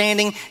person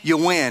standing, you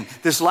win.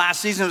 This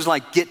last season was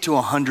like get to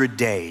 100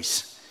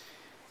 days.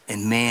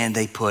 And man,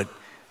 they put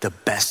the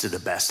best of the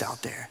best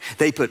out there.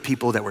 They put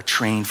people that were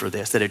trained for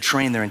this, that had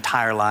trained their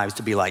entire lives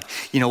to be like,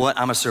 you know what,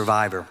 I'm a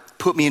survivor.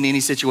 Put me in any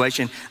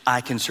situation,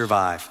 I can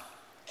survive.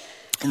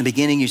 In the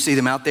beginning, you see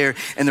them out there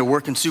and they're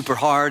working super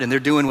hard and they're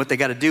doing what they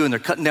got to do and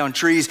they're cutting down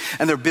trees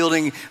and they're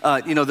building,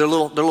 their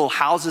little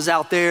houses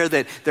out there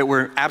that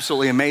were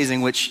absolutely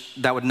amazing, which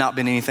that would not have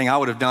been anything I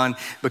would have done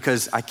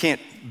because I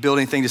can't build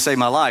anything to save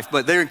my life.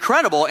 But they're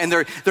incredible and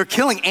they're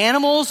killing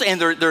animals and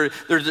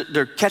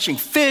they're catching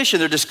fish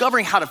and they're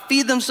discovering how to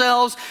feed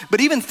themselves.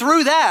 But even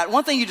through that,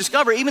 one thing you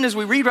discover, even as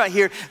we read right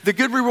here, the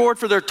good reward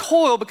for their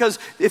toil, because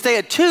if they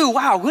had two,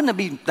 wow, wouldn't it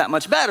be that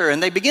much better?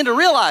 And they begin to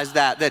realize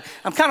that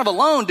I'm kind of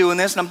alone doing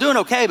this and I'm doing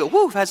okay, but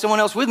if I had someone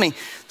else with me,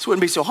 this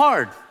wouldn't be so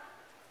hard.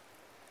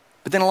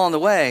 But then along the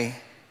way,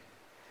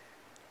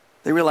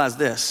 they realize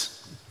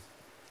this: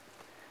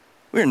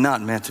 we're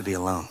not meant to be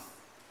alone.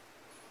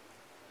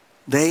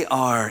 They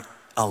are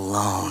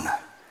alone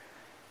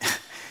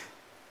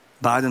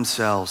by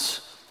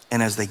themselves.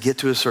 And as they get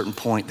to a certain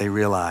point, they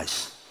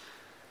realize,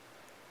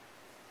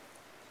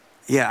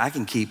 I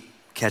can keep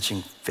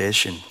catching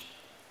fish and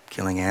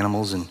killing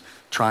animals and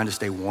trying to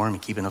stay warm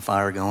and keeping the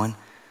fire going.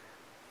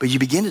 But you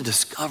begin to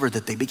discover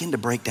that they begin to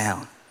break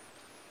down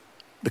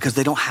because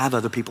they don't have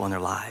other people in their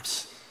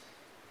lives.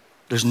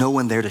 There's no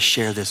one there to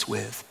share this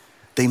with.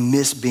 They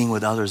miss being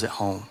with others at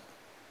home.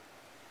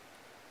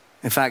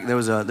 In fact, there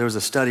was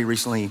a study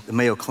recently, the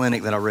Mayo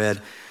Clinic, that I read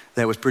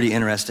that was pretty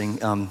interesting.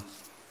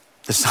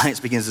 The science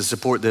begins to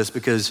support this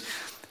because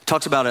it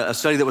talks about a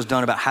study that was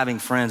done about having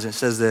friends. And it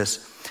says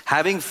this: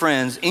 having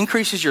friends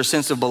increases your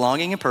sense of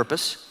belonging and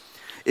purpose.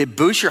 It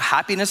boosts your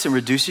happiness and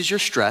reduces your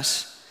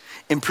stress,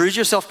 improves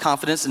your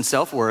self-confidence and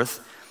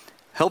self-worth,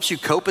 helps you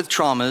cope with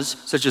traumas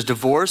such as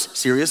divorce,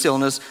 serious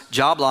illness,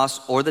 job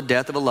loss, or the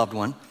death of a loved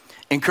one,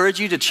 encourage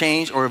you to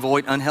change or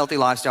avoid unhealthy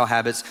lifestyle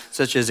habits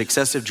such as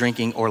excessive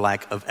drinking or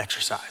lack of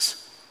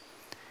exercise.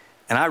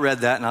 And I read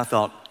that and I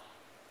thought,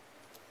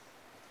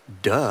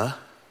 Duh.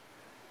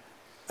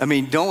 I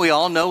mean, don't we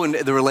all know in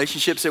the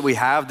relationships that we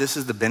have, this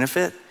is the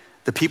benefit?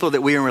 The people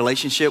that we are in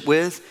relationship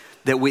with,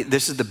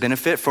 this is the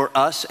benefit for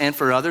us and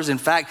for others. In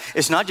fact,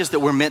 it's not just that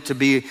we're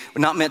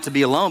not meant to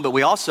be alone, but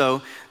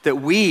that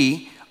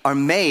we are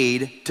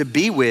made to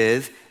be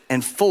with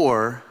and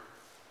for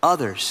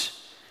others.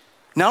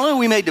 Not only are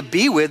we made to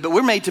be with, but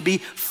we're made to be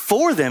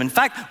for them. In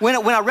fact, when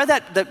I read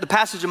the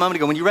passage a moment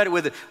ago, when you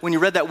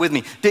read that with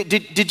me,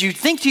 did you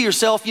think to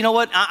yourself, you know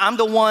what? I'm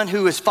the one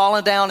who has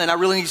fallen down and I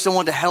really need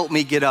someone to help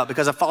me get up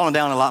because I've fallen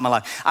down a lot in my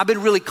life. I've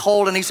been really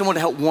cold. I need someone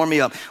to help warm me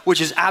up, which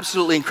is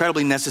absolutely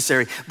incredibly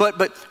necessary.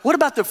 But what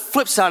about the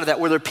flip side of that,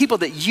 where there are people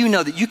that you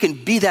know that you can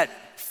be that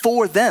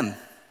for them?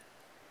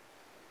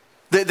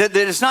 That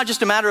it's not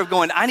just a matter of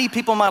going, I need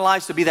people in my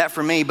life to be that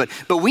for me, but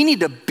we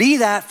need to be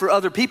that for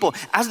other people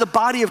as the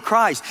body of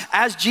Christ,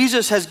 as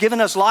Jesus has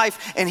given us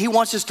life and he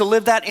wants us to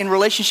live that in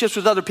relationships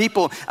with other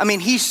people. I mean,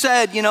 he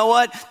said, you know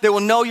what? They will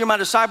know you're my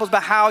disciples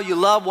by how you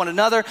love one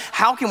another.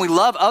 How can we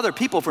love other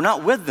people if we're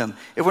not with them,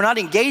 if we're not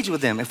engaged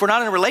with them, if we're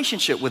not in a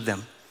relationship with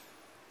them?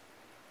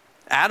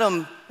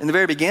 Adam, in the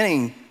very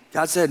beginning,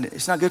 God said,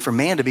 it's not good for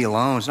man to be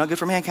alone. It's not good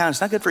for mankind.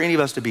 It's not good for any of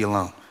us to be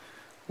alone.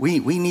 We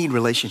need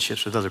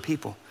relationships with other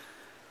people.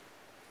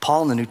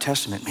 Paul in the New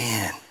Testament,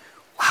 man,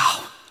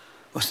 wow.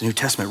 What's the New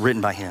Testament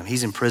written by him?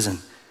 He's in prison.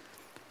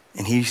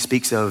 And he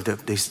speaks of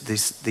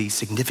the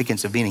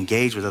significance of being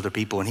engaged with other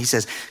people. And he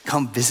says,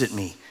 come visit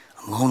me.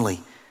 I'm lonely.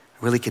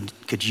 I really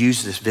could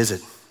use this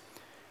visit.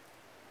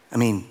 I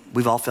mean,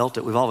 we've all felt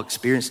it. We've all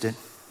experienced it.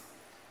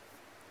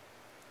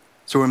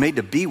 So we're made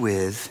to be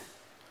with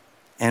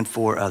and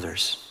for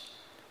others.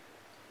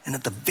 And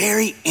at the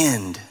very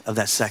end of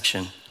that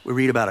section, we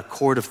read about a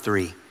cord of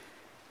three.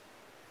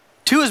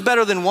 Two is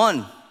better than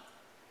one.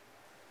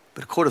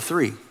 But a cord of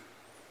three,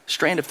 a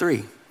strand of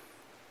three,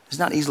 is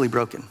not easily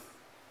broken.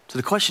 So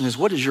the question is,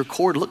 what does your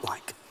cord look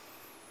like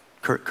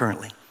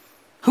currently?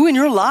 Who in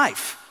your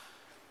life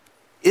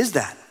is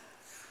that?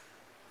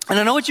 And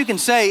I know what you can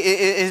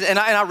say, and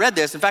I read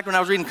this. In fact, when I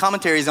was reading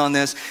commentaries on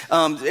this,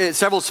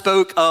 several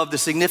spoke of the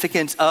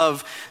significance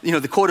of,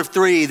 the cord of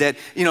three, that,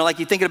 like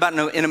you're thinking about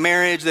in a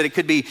marriage, that it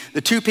could be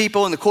the two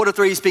people, and the cord of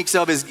three speaks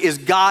of is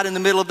God in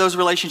the middle of those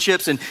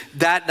relationships, and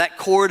that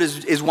cord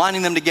is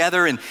winding them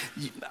together. And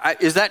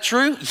is that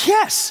true?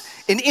 Yes.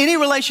 In any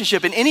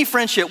relationship, in any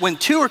friendship, when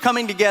two are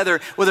coming together,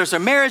 whether it's a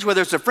marriage,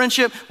 whether it's a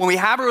friendship, when we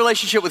have a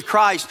relationship with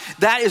Christ,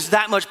 that is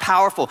that much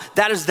powerful.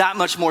 That is that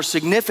much more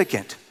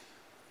significant.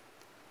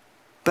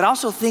 But I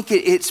also think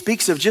it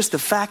speaks of just the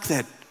fact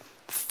that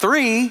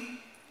three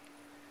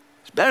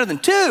is better than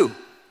two,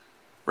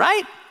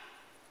 right?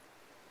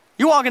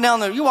 You're walking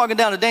down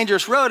a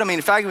dangerous road. I mean,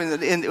 in fact,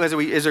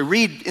 as I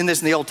read in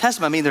this in the Old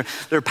Testament, I mean,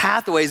 there are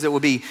pathways that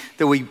will be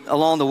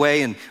along the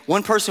way, and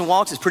one person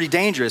walks is pretty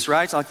dangerous,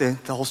 right? It's like the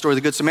whole story of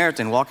the Good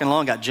Samaritan, walking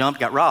along, got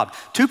jumped, got robbed.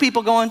 Two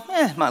people going,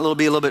 might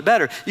be a little bit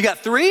better. You got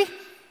three,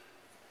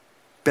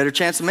 better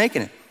chance of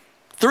making it.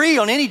 Three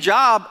on any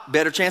job,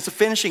 better chance of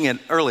finishing it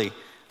early.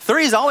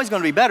 Three is always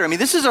going to be better. I mean,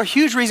 this is a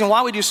huge reason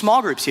why we do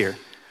small groups here.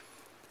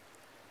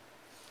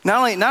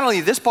 Not only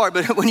this part,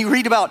 but when you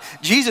read about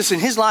Jesus and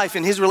his life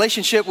and his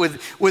relationship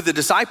with the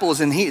disciples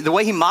and the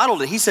way he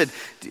modeled it, he said,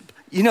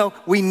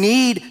 we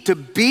need to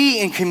be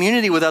in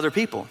community with other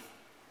people.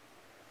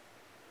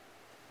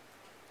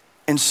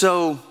 And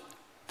so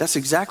that's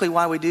exactly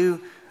why we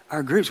do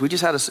our groups. We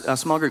just had a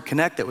small group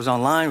connect that was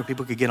online where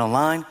people could get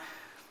online.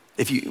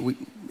 We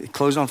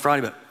closed on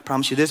Friday, but I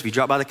promise you this, if you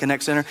drop by the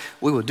Connect Center,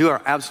 we will do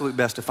our absolute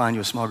best to find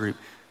you a small group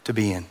to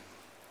be in,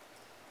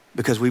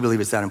 because we believe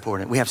it's that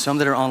important. We have some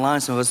that are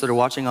online, some of us that are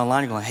watching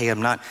online are going, hey,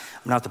 I'm not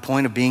at the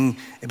point of being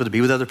able to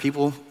be with other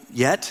people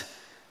yet,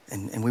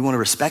 and we want to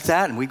respect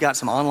that, and we've got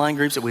some online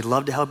groups that we'd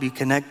love to help you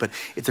connect, but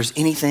if there's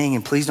anything,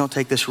 and please don't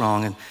take this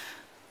wrong, and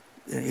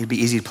it'd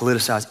be easy to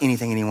politicize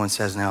anything anyone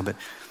says now, but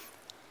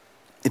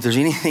if there's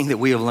anything that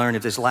we have learned,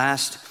 if this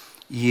last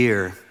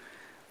year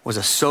was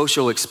a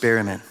social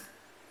experiment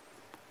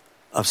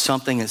of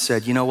something that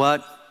said, you know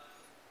what?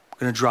 We're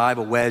going to drive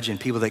a wedge in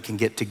people that can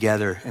get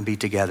together and be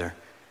together.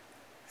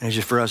 And it's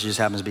just for us, it just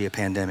happens to be a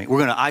pandemic. We're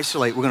going to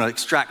isolate, we're going to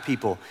extract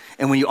people.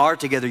 And when you are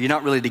together, you're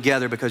not really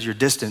together because you're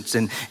distanced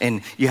and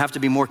you have to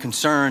be more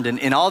concerned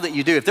and all that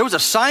you do. If there was a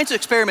science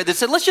experiment that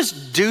said, let's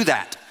just do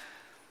that.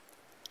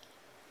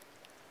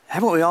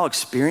 Haven't we all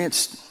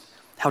experienced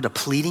how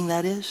depleting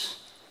that is?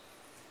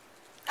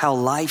 How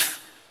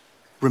life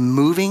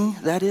removing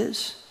that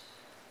is?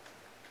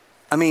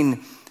 I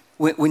mean,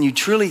 when you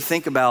truly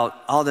think about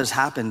all that's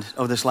happened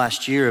over this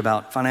last year,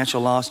 about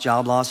financial loss,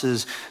 job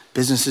losses,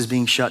 businesses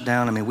being shut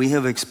down, I mean, we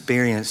have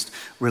experienced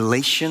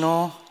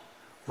relational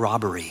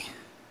robbery.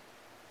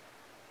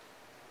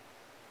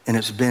 And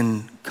it's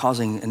been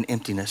causing an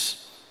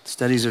emptiness.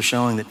 Studies are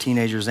showing that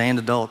teenagers and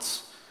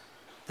adults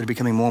that are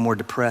becoming more and more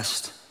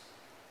depressed.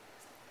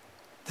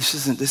 This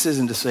isn't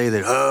to say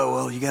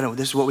that,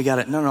 this is what we got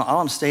to. No, all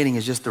I'm stating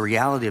is just the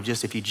reality of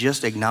just, if you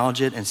just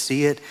acknowledge it and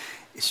see it,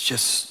 it's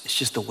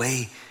just the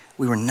way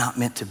we were not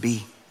meant to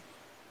be.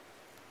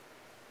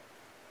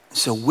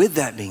 So with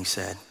that being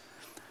said,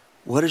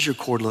 what does your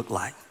cord look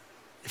like?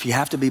 If you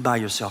have to be by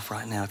yourself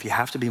right now, if you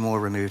have to be more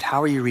removed,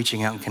 how are you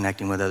reaching out and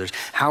connecting with others?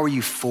 How are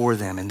you for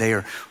them and they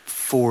are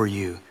for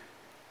you?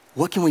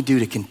 What can we do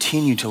to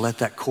continue to let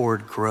that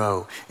cord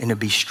grow and to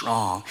be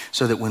strong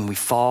so that when we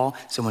fall,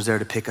 someone's there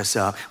to pick us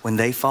up. When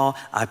they fall,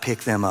 I pick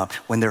them up.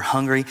 When they're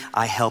hungry,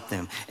 I help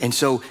them. And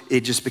so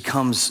it just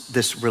becomes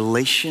this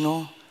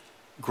relational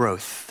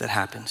growth that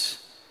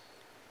happens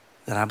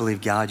that I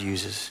believe God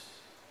uses,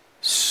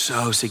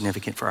 so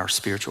significant for our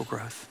spiritual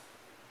growth.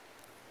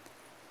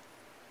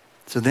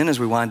 So then as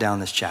we wind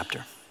down this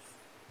chapter,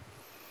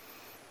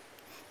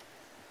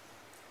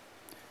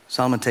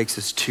 Solomon takes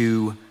us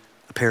to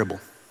a parable.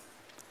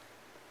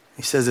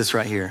 He says this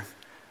right here.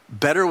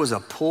 Better was a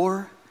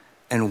poor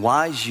and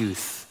wise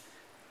youth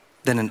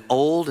than an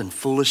old and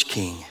foolish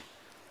king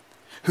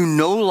who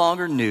no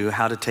longer knew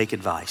how to take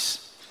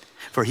advice.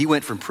 For he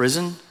went from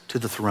prison to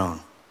the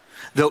throne,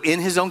 though in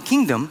his own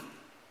kingdom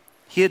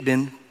he had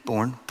been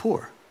born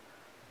poor.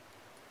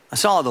 I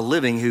saw the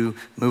living who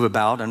move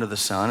about under the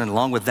sun, and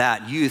along with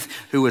that, youth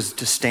who was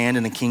to stand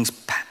in the king's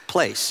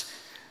place.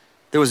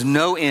 There was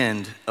no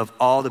end of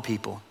all the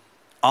people,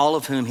 all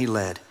of whom he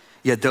led.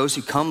 Yet those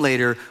who come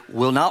later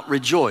will not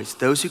rejoice.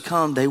 Those who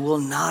come, they will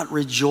not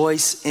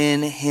rejoice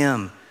in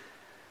him.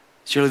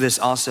 Surely this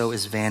also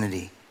is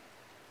vanity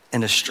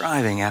and a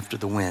striving after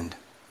the wind.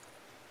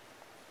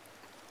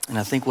 And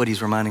I think what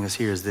he's reminding us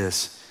here is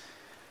this.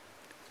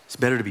 It's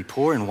better to be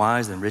poor and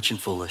wise than rich and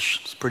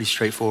foolish. It's pretty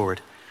straightforward.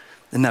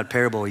 In that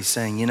parable, he's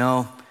saying, you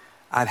know,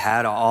 I've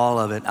had all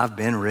of it. I've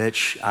been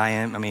rich.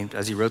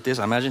 As he wrote this,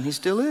 I imagine he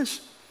still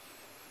is.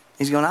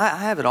 He's going, I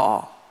have it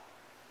all.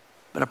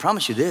 But I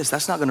promise you this,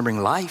 that's not going to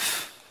bring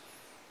life.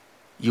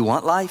 You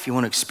want life? You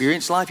want to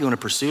experience life? You want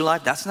to pursue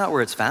life? That's not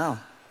where it's found.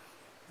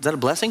 Is that a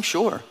blessing?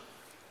 Sure.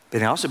 But it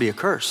can also be a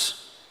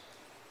curse.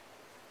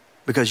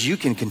 Because you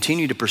can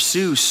continue to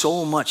pursue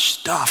so much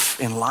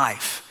stuff in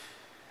life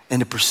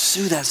and to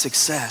pursue that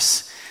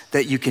success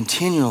that you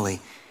continually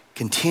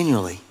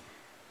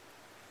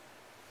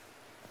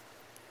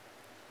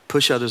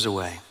push others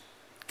away.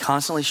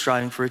 Constantly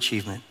striving for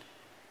achievement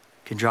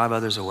can drive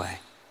others away.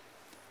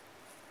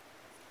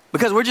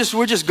 Because we're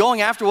just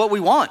going after what we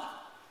want.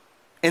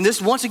 And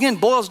this once again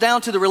boils down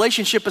to the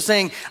relationship of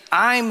saying,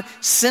 I'm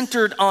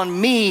centered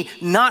on me,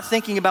 not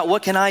thinking about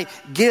what can I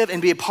give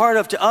and be a part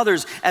of to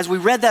others. As we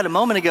read that a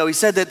moment ago, he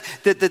said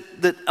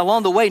that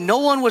along the way, no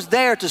one was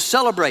there to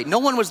celebrate. No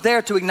one was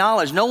there to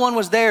acknowledge. No one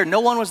was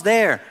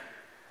there.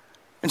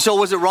 And so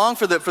was it wrong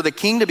for the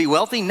king to be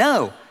wealthy?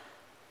 No.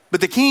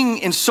 But the king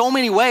in so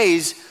many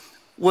ways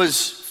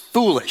was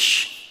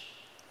foolish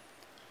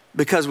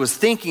because was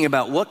thinking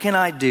about what can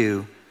I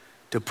do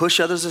to push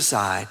others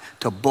aside,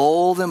 to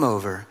bowl them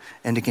over,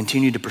 and to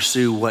continue to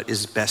pursue what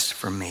is best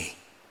for me.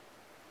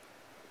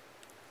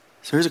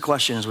 So here's a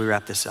question as we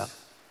wrap this up.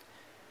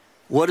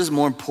 What is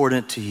more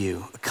important to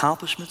you,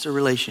 accomplishments or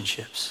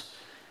relationships?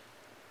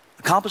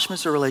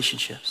 Accomplishments or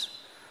relationships?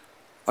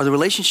 Are the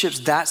relationships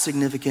that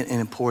significant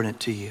and important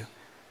to you?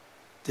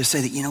 To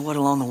say that, you know what,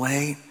 along the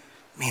way,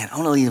 man, I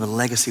want to leave a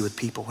legacy with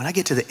people. When I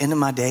get to the end of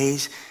my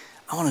days,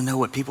 I want to know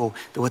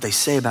what they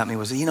say about me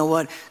was, you know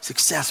what,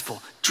 successful,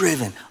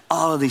 driven,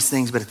 all of these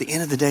things, but at the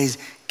end of the days,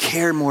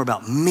 care more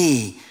about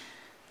me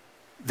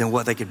than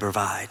what they could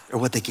provide or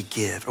what they could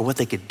give or what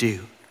they could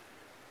do.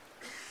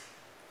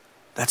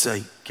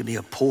 Could be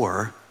a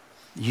poor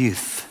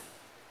youth.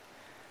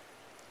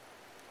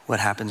 What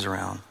happens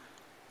around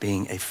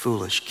being a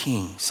foolish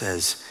king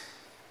says,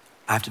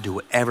 I have to do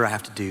whatever I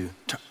have to do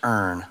to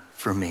earn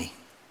for me.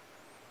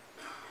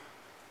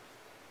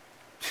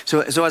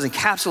 So as I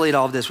encapsulate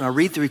all of this, when I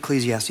read through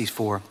Ecclesiastes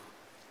 4,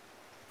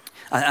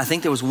 I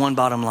think there was one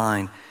bottom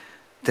line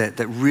that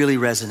really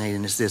resonated,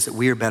 and it's this, that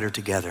we are better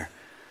together.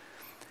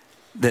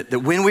 That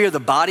when we are the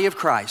body of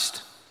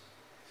Christ,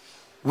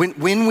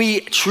 when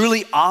we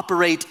truly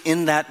operate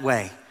in that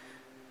way,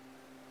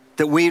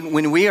 that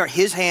when we are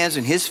his hands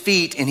and his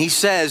feet, and he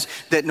says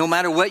that no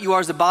matter what you are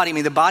as the body,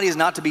 the body is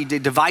not to be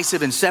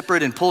divisive and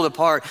separate and pulled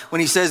apart.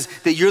 When he says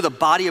that you're the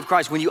body of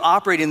Christ, when you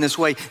operate in this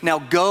way, now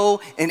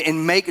go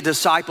and make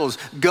disciples.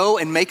 Go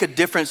and make a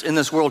difference in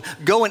this world.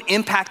 Go and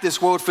impact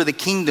this world for the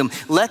kingdom.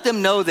 Let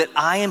them know that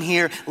I am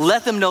here.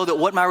 Let them know that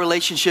what my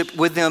relationship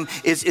with them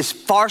is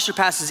far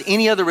surpasses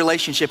any other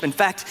relationship. In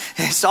fact,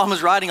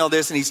 Solomon's writing all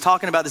this and he's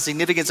talking about the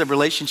significance of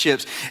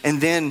relationships. And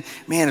then,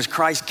 man, as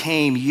Christ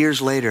came years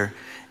later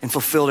and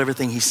fulfilled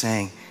everything he's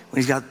saying. When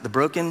he's got the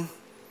broken,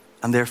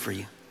 I'm there for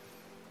you.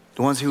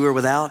 The ones who are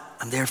without,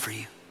 I'm there for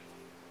you.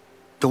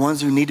 The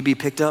ones who need to be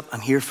picked up,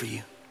 I'm here for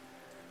you.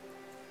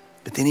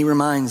 But then he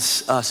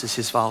reminds us as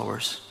his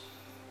followers,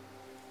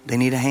 they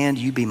need a hand,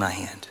 you be my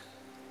hand.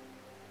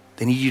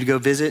 They need you to go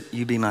visit,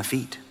 you be my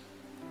feet.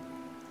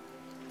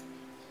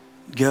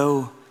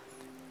 Go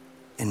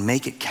and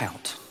make it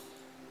count.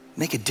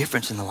 Make a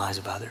difference in the lives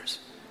of others.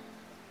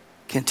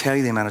 Can't tell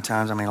you the amount of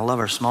times, I love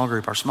our small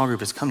group. Our small group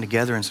has come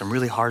together in some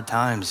really hard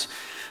times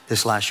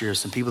this last year.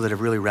 Some people that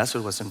have really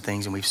wrestled with some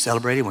things, and we've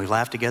celebrated, and we've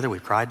laughed together,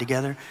 we've cried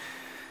together.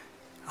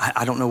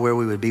 I don't know where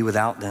we would be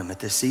without them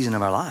at this season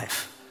of our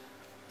life.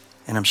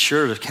 And I'm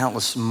sure there's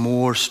countless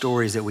more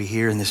stories that we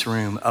hear in this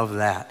room of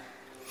that.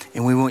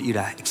 And we want you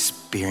to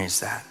experience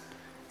that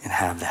and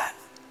have that.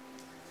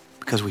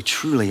 Because we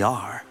truly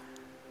are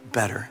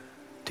better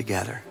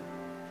together.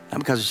 Not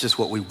because it's just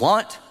what we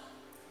want.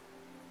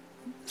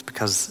 It's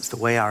because it's the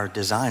way our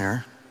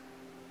designer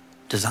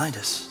designed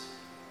us.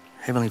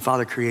 Heavenly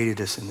Father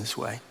created us in this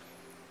way.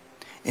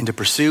 And to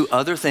pursue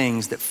other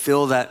things that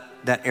fill that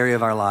area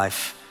of our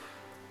life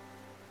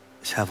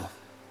is hevel,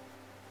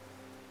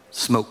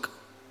 smoke,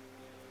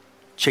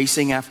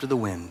 chasing after the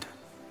wind.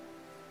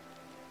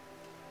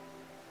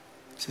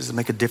 It says to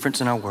make a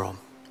difference in our world.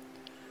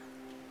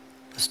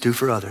 Let's do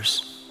for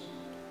others.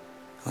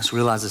 Let's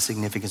realize the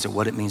significance of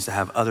what it means to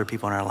have other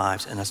people in our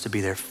lives and us to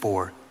be there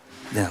for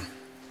them.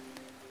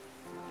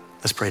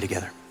 Let's pray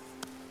together.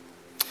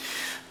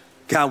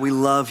 God, we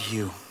love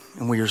you,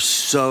 and we are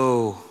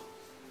so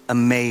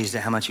amazed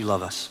at how much you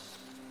love us.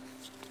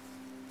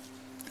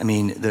 I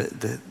mean,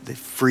 the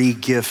free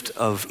gift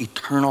of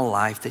eternal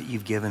life that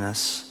you've given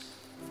us,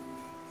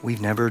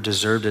 we've never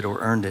deserved it or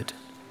earned it.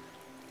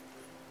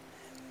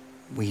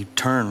 We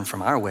turn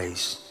from our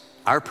ways,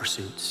 our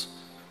pursuits.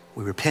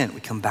 We repent,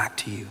 we come back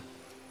to you,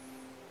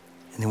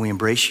 and then we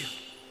embrace you.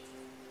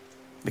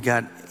 But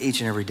God,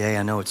 each and every day,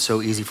 I know it's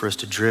so easy for us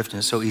to drift, and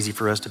it's so easy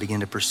for us to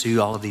begin to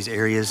pursue all of these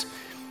areas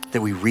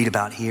that we read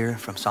about here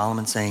from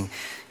Solomon, saying,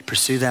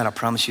 pursue that, I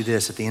promise you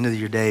this, at the end of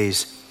your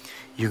days,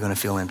 you're gonna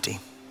feel empty.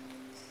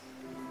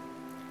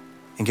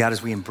 And God,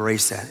 as we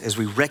embrace that, as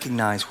we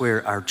recognize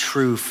where our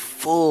true,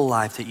 full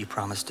life that you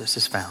promised us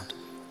is found,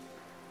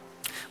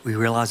 we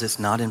realize it's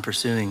not in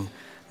pursuing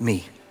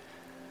me.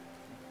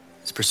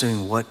 It's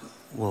pursuing what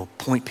will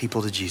point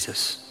people to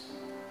Jesus,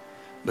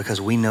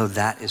 because we know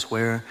that is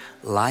where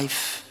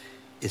life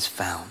is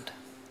found.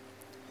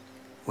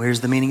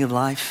 Where's the meaning of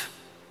life?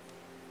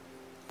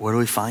 Where do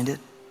we find it?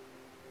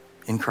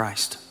 In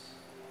Christ.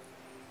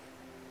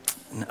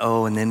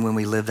 And then when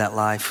we live that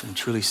life and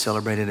truly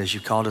celebrate it as you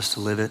called us to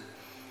live it,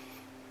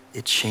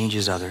 it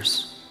changes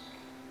others.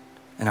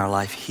 And our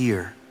life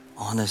here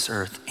on this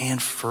earth and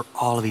for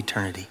all of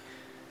eternity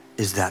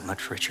is that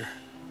much richer.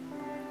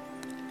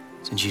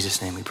 It's in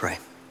Jesus' name we pray.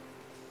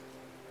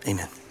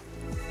 Amen.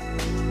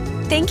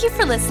 Thank you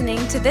for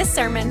listening to this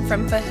sermon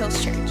from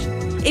Foothills Church.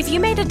 If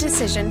you made a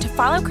decision to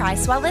follow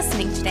Christ while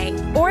listening today,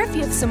 or if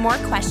you have some more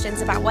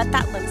questions about what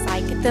that looks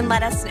like, then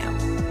let us know.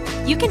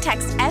 You can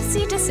text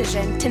FC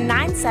Decision to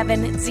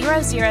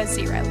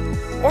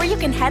 97000, or you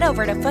can head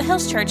over to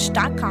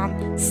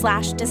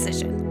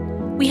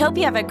foothillschurch.com/decision. We hope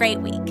you have a great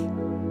week.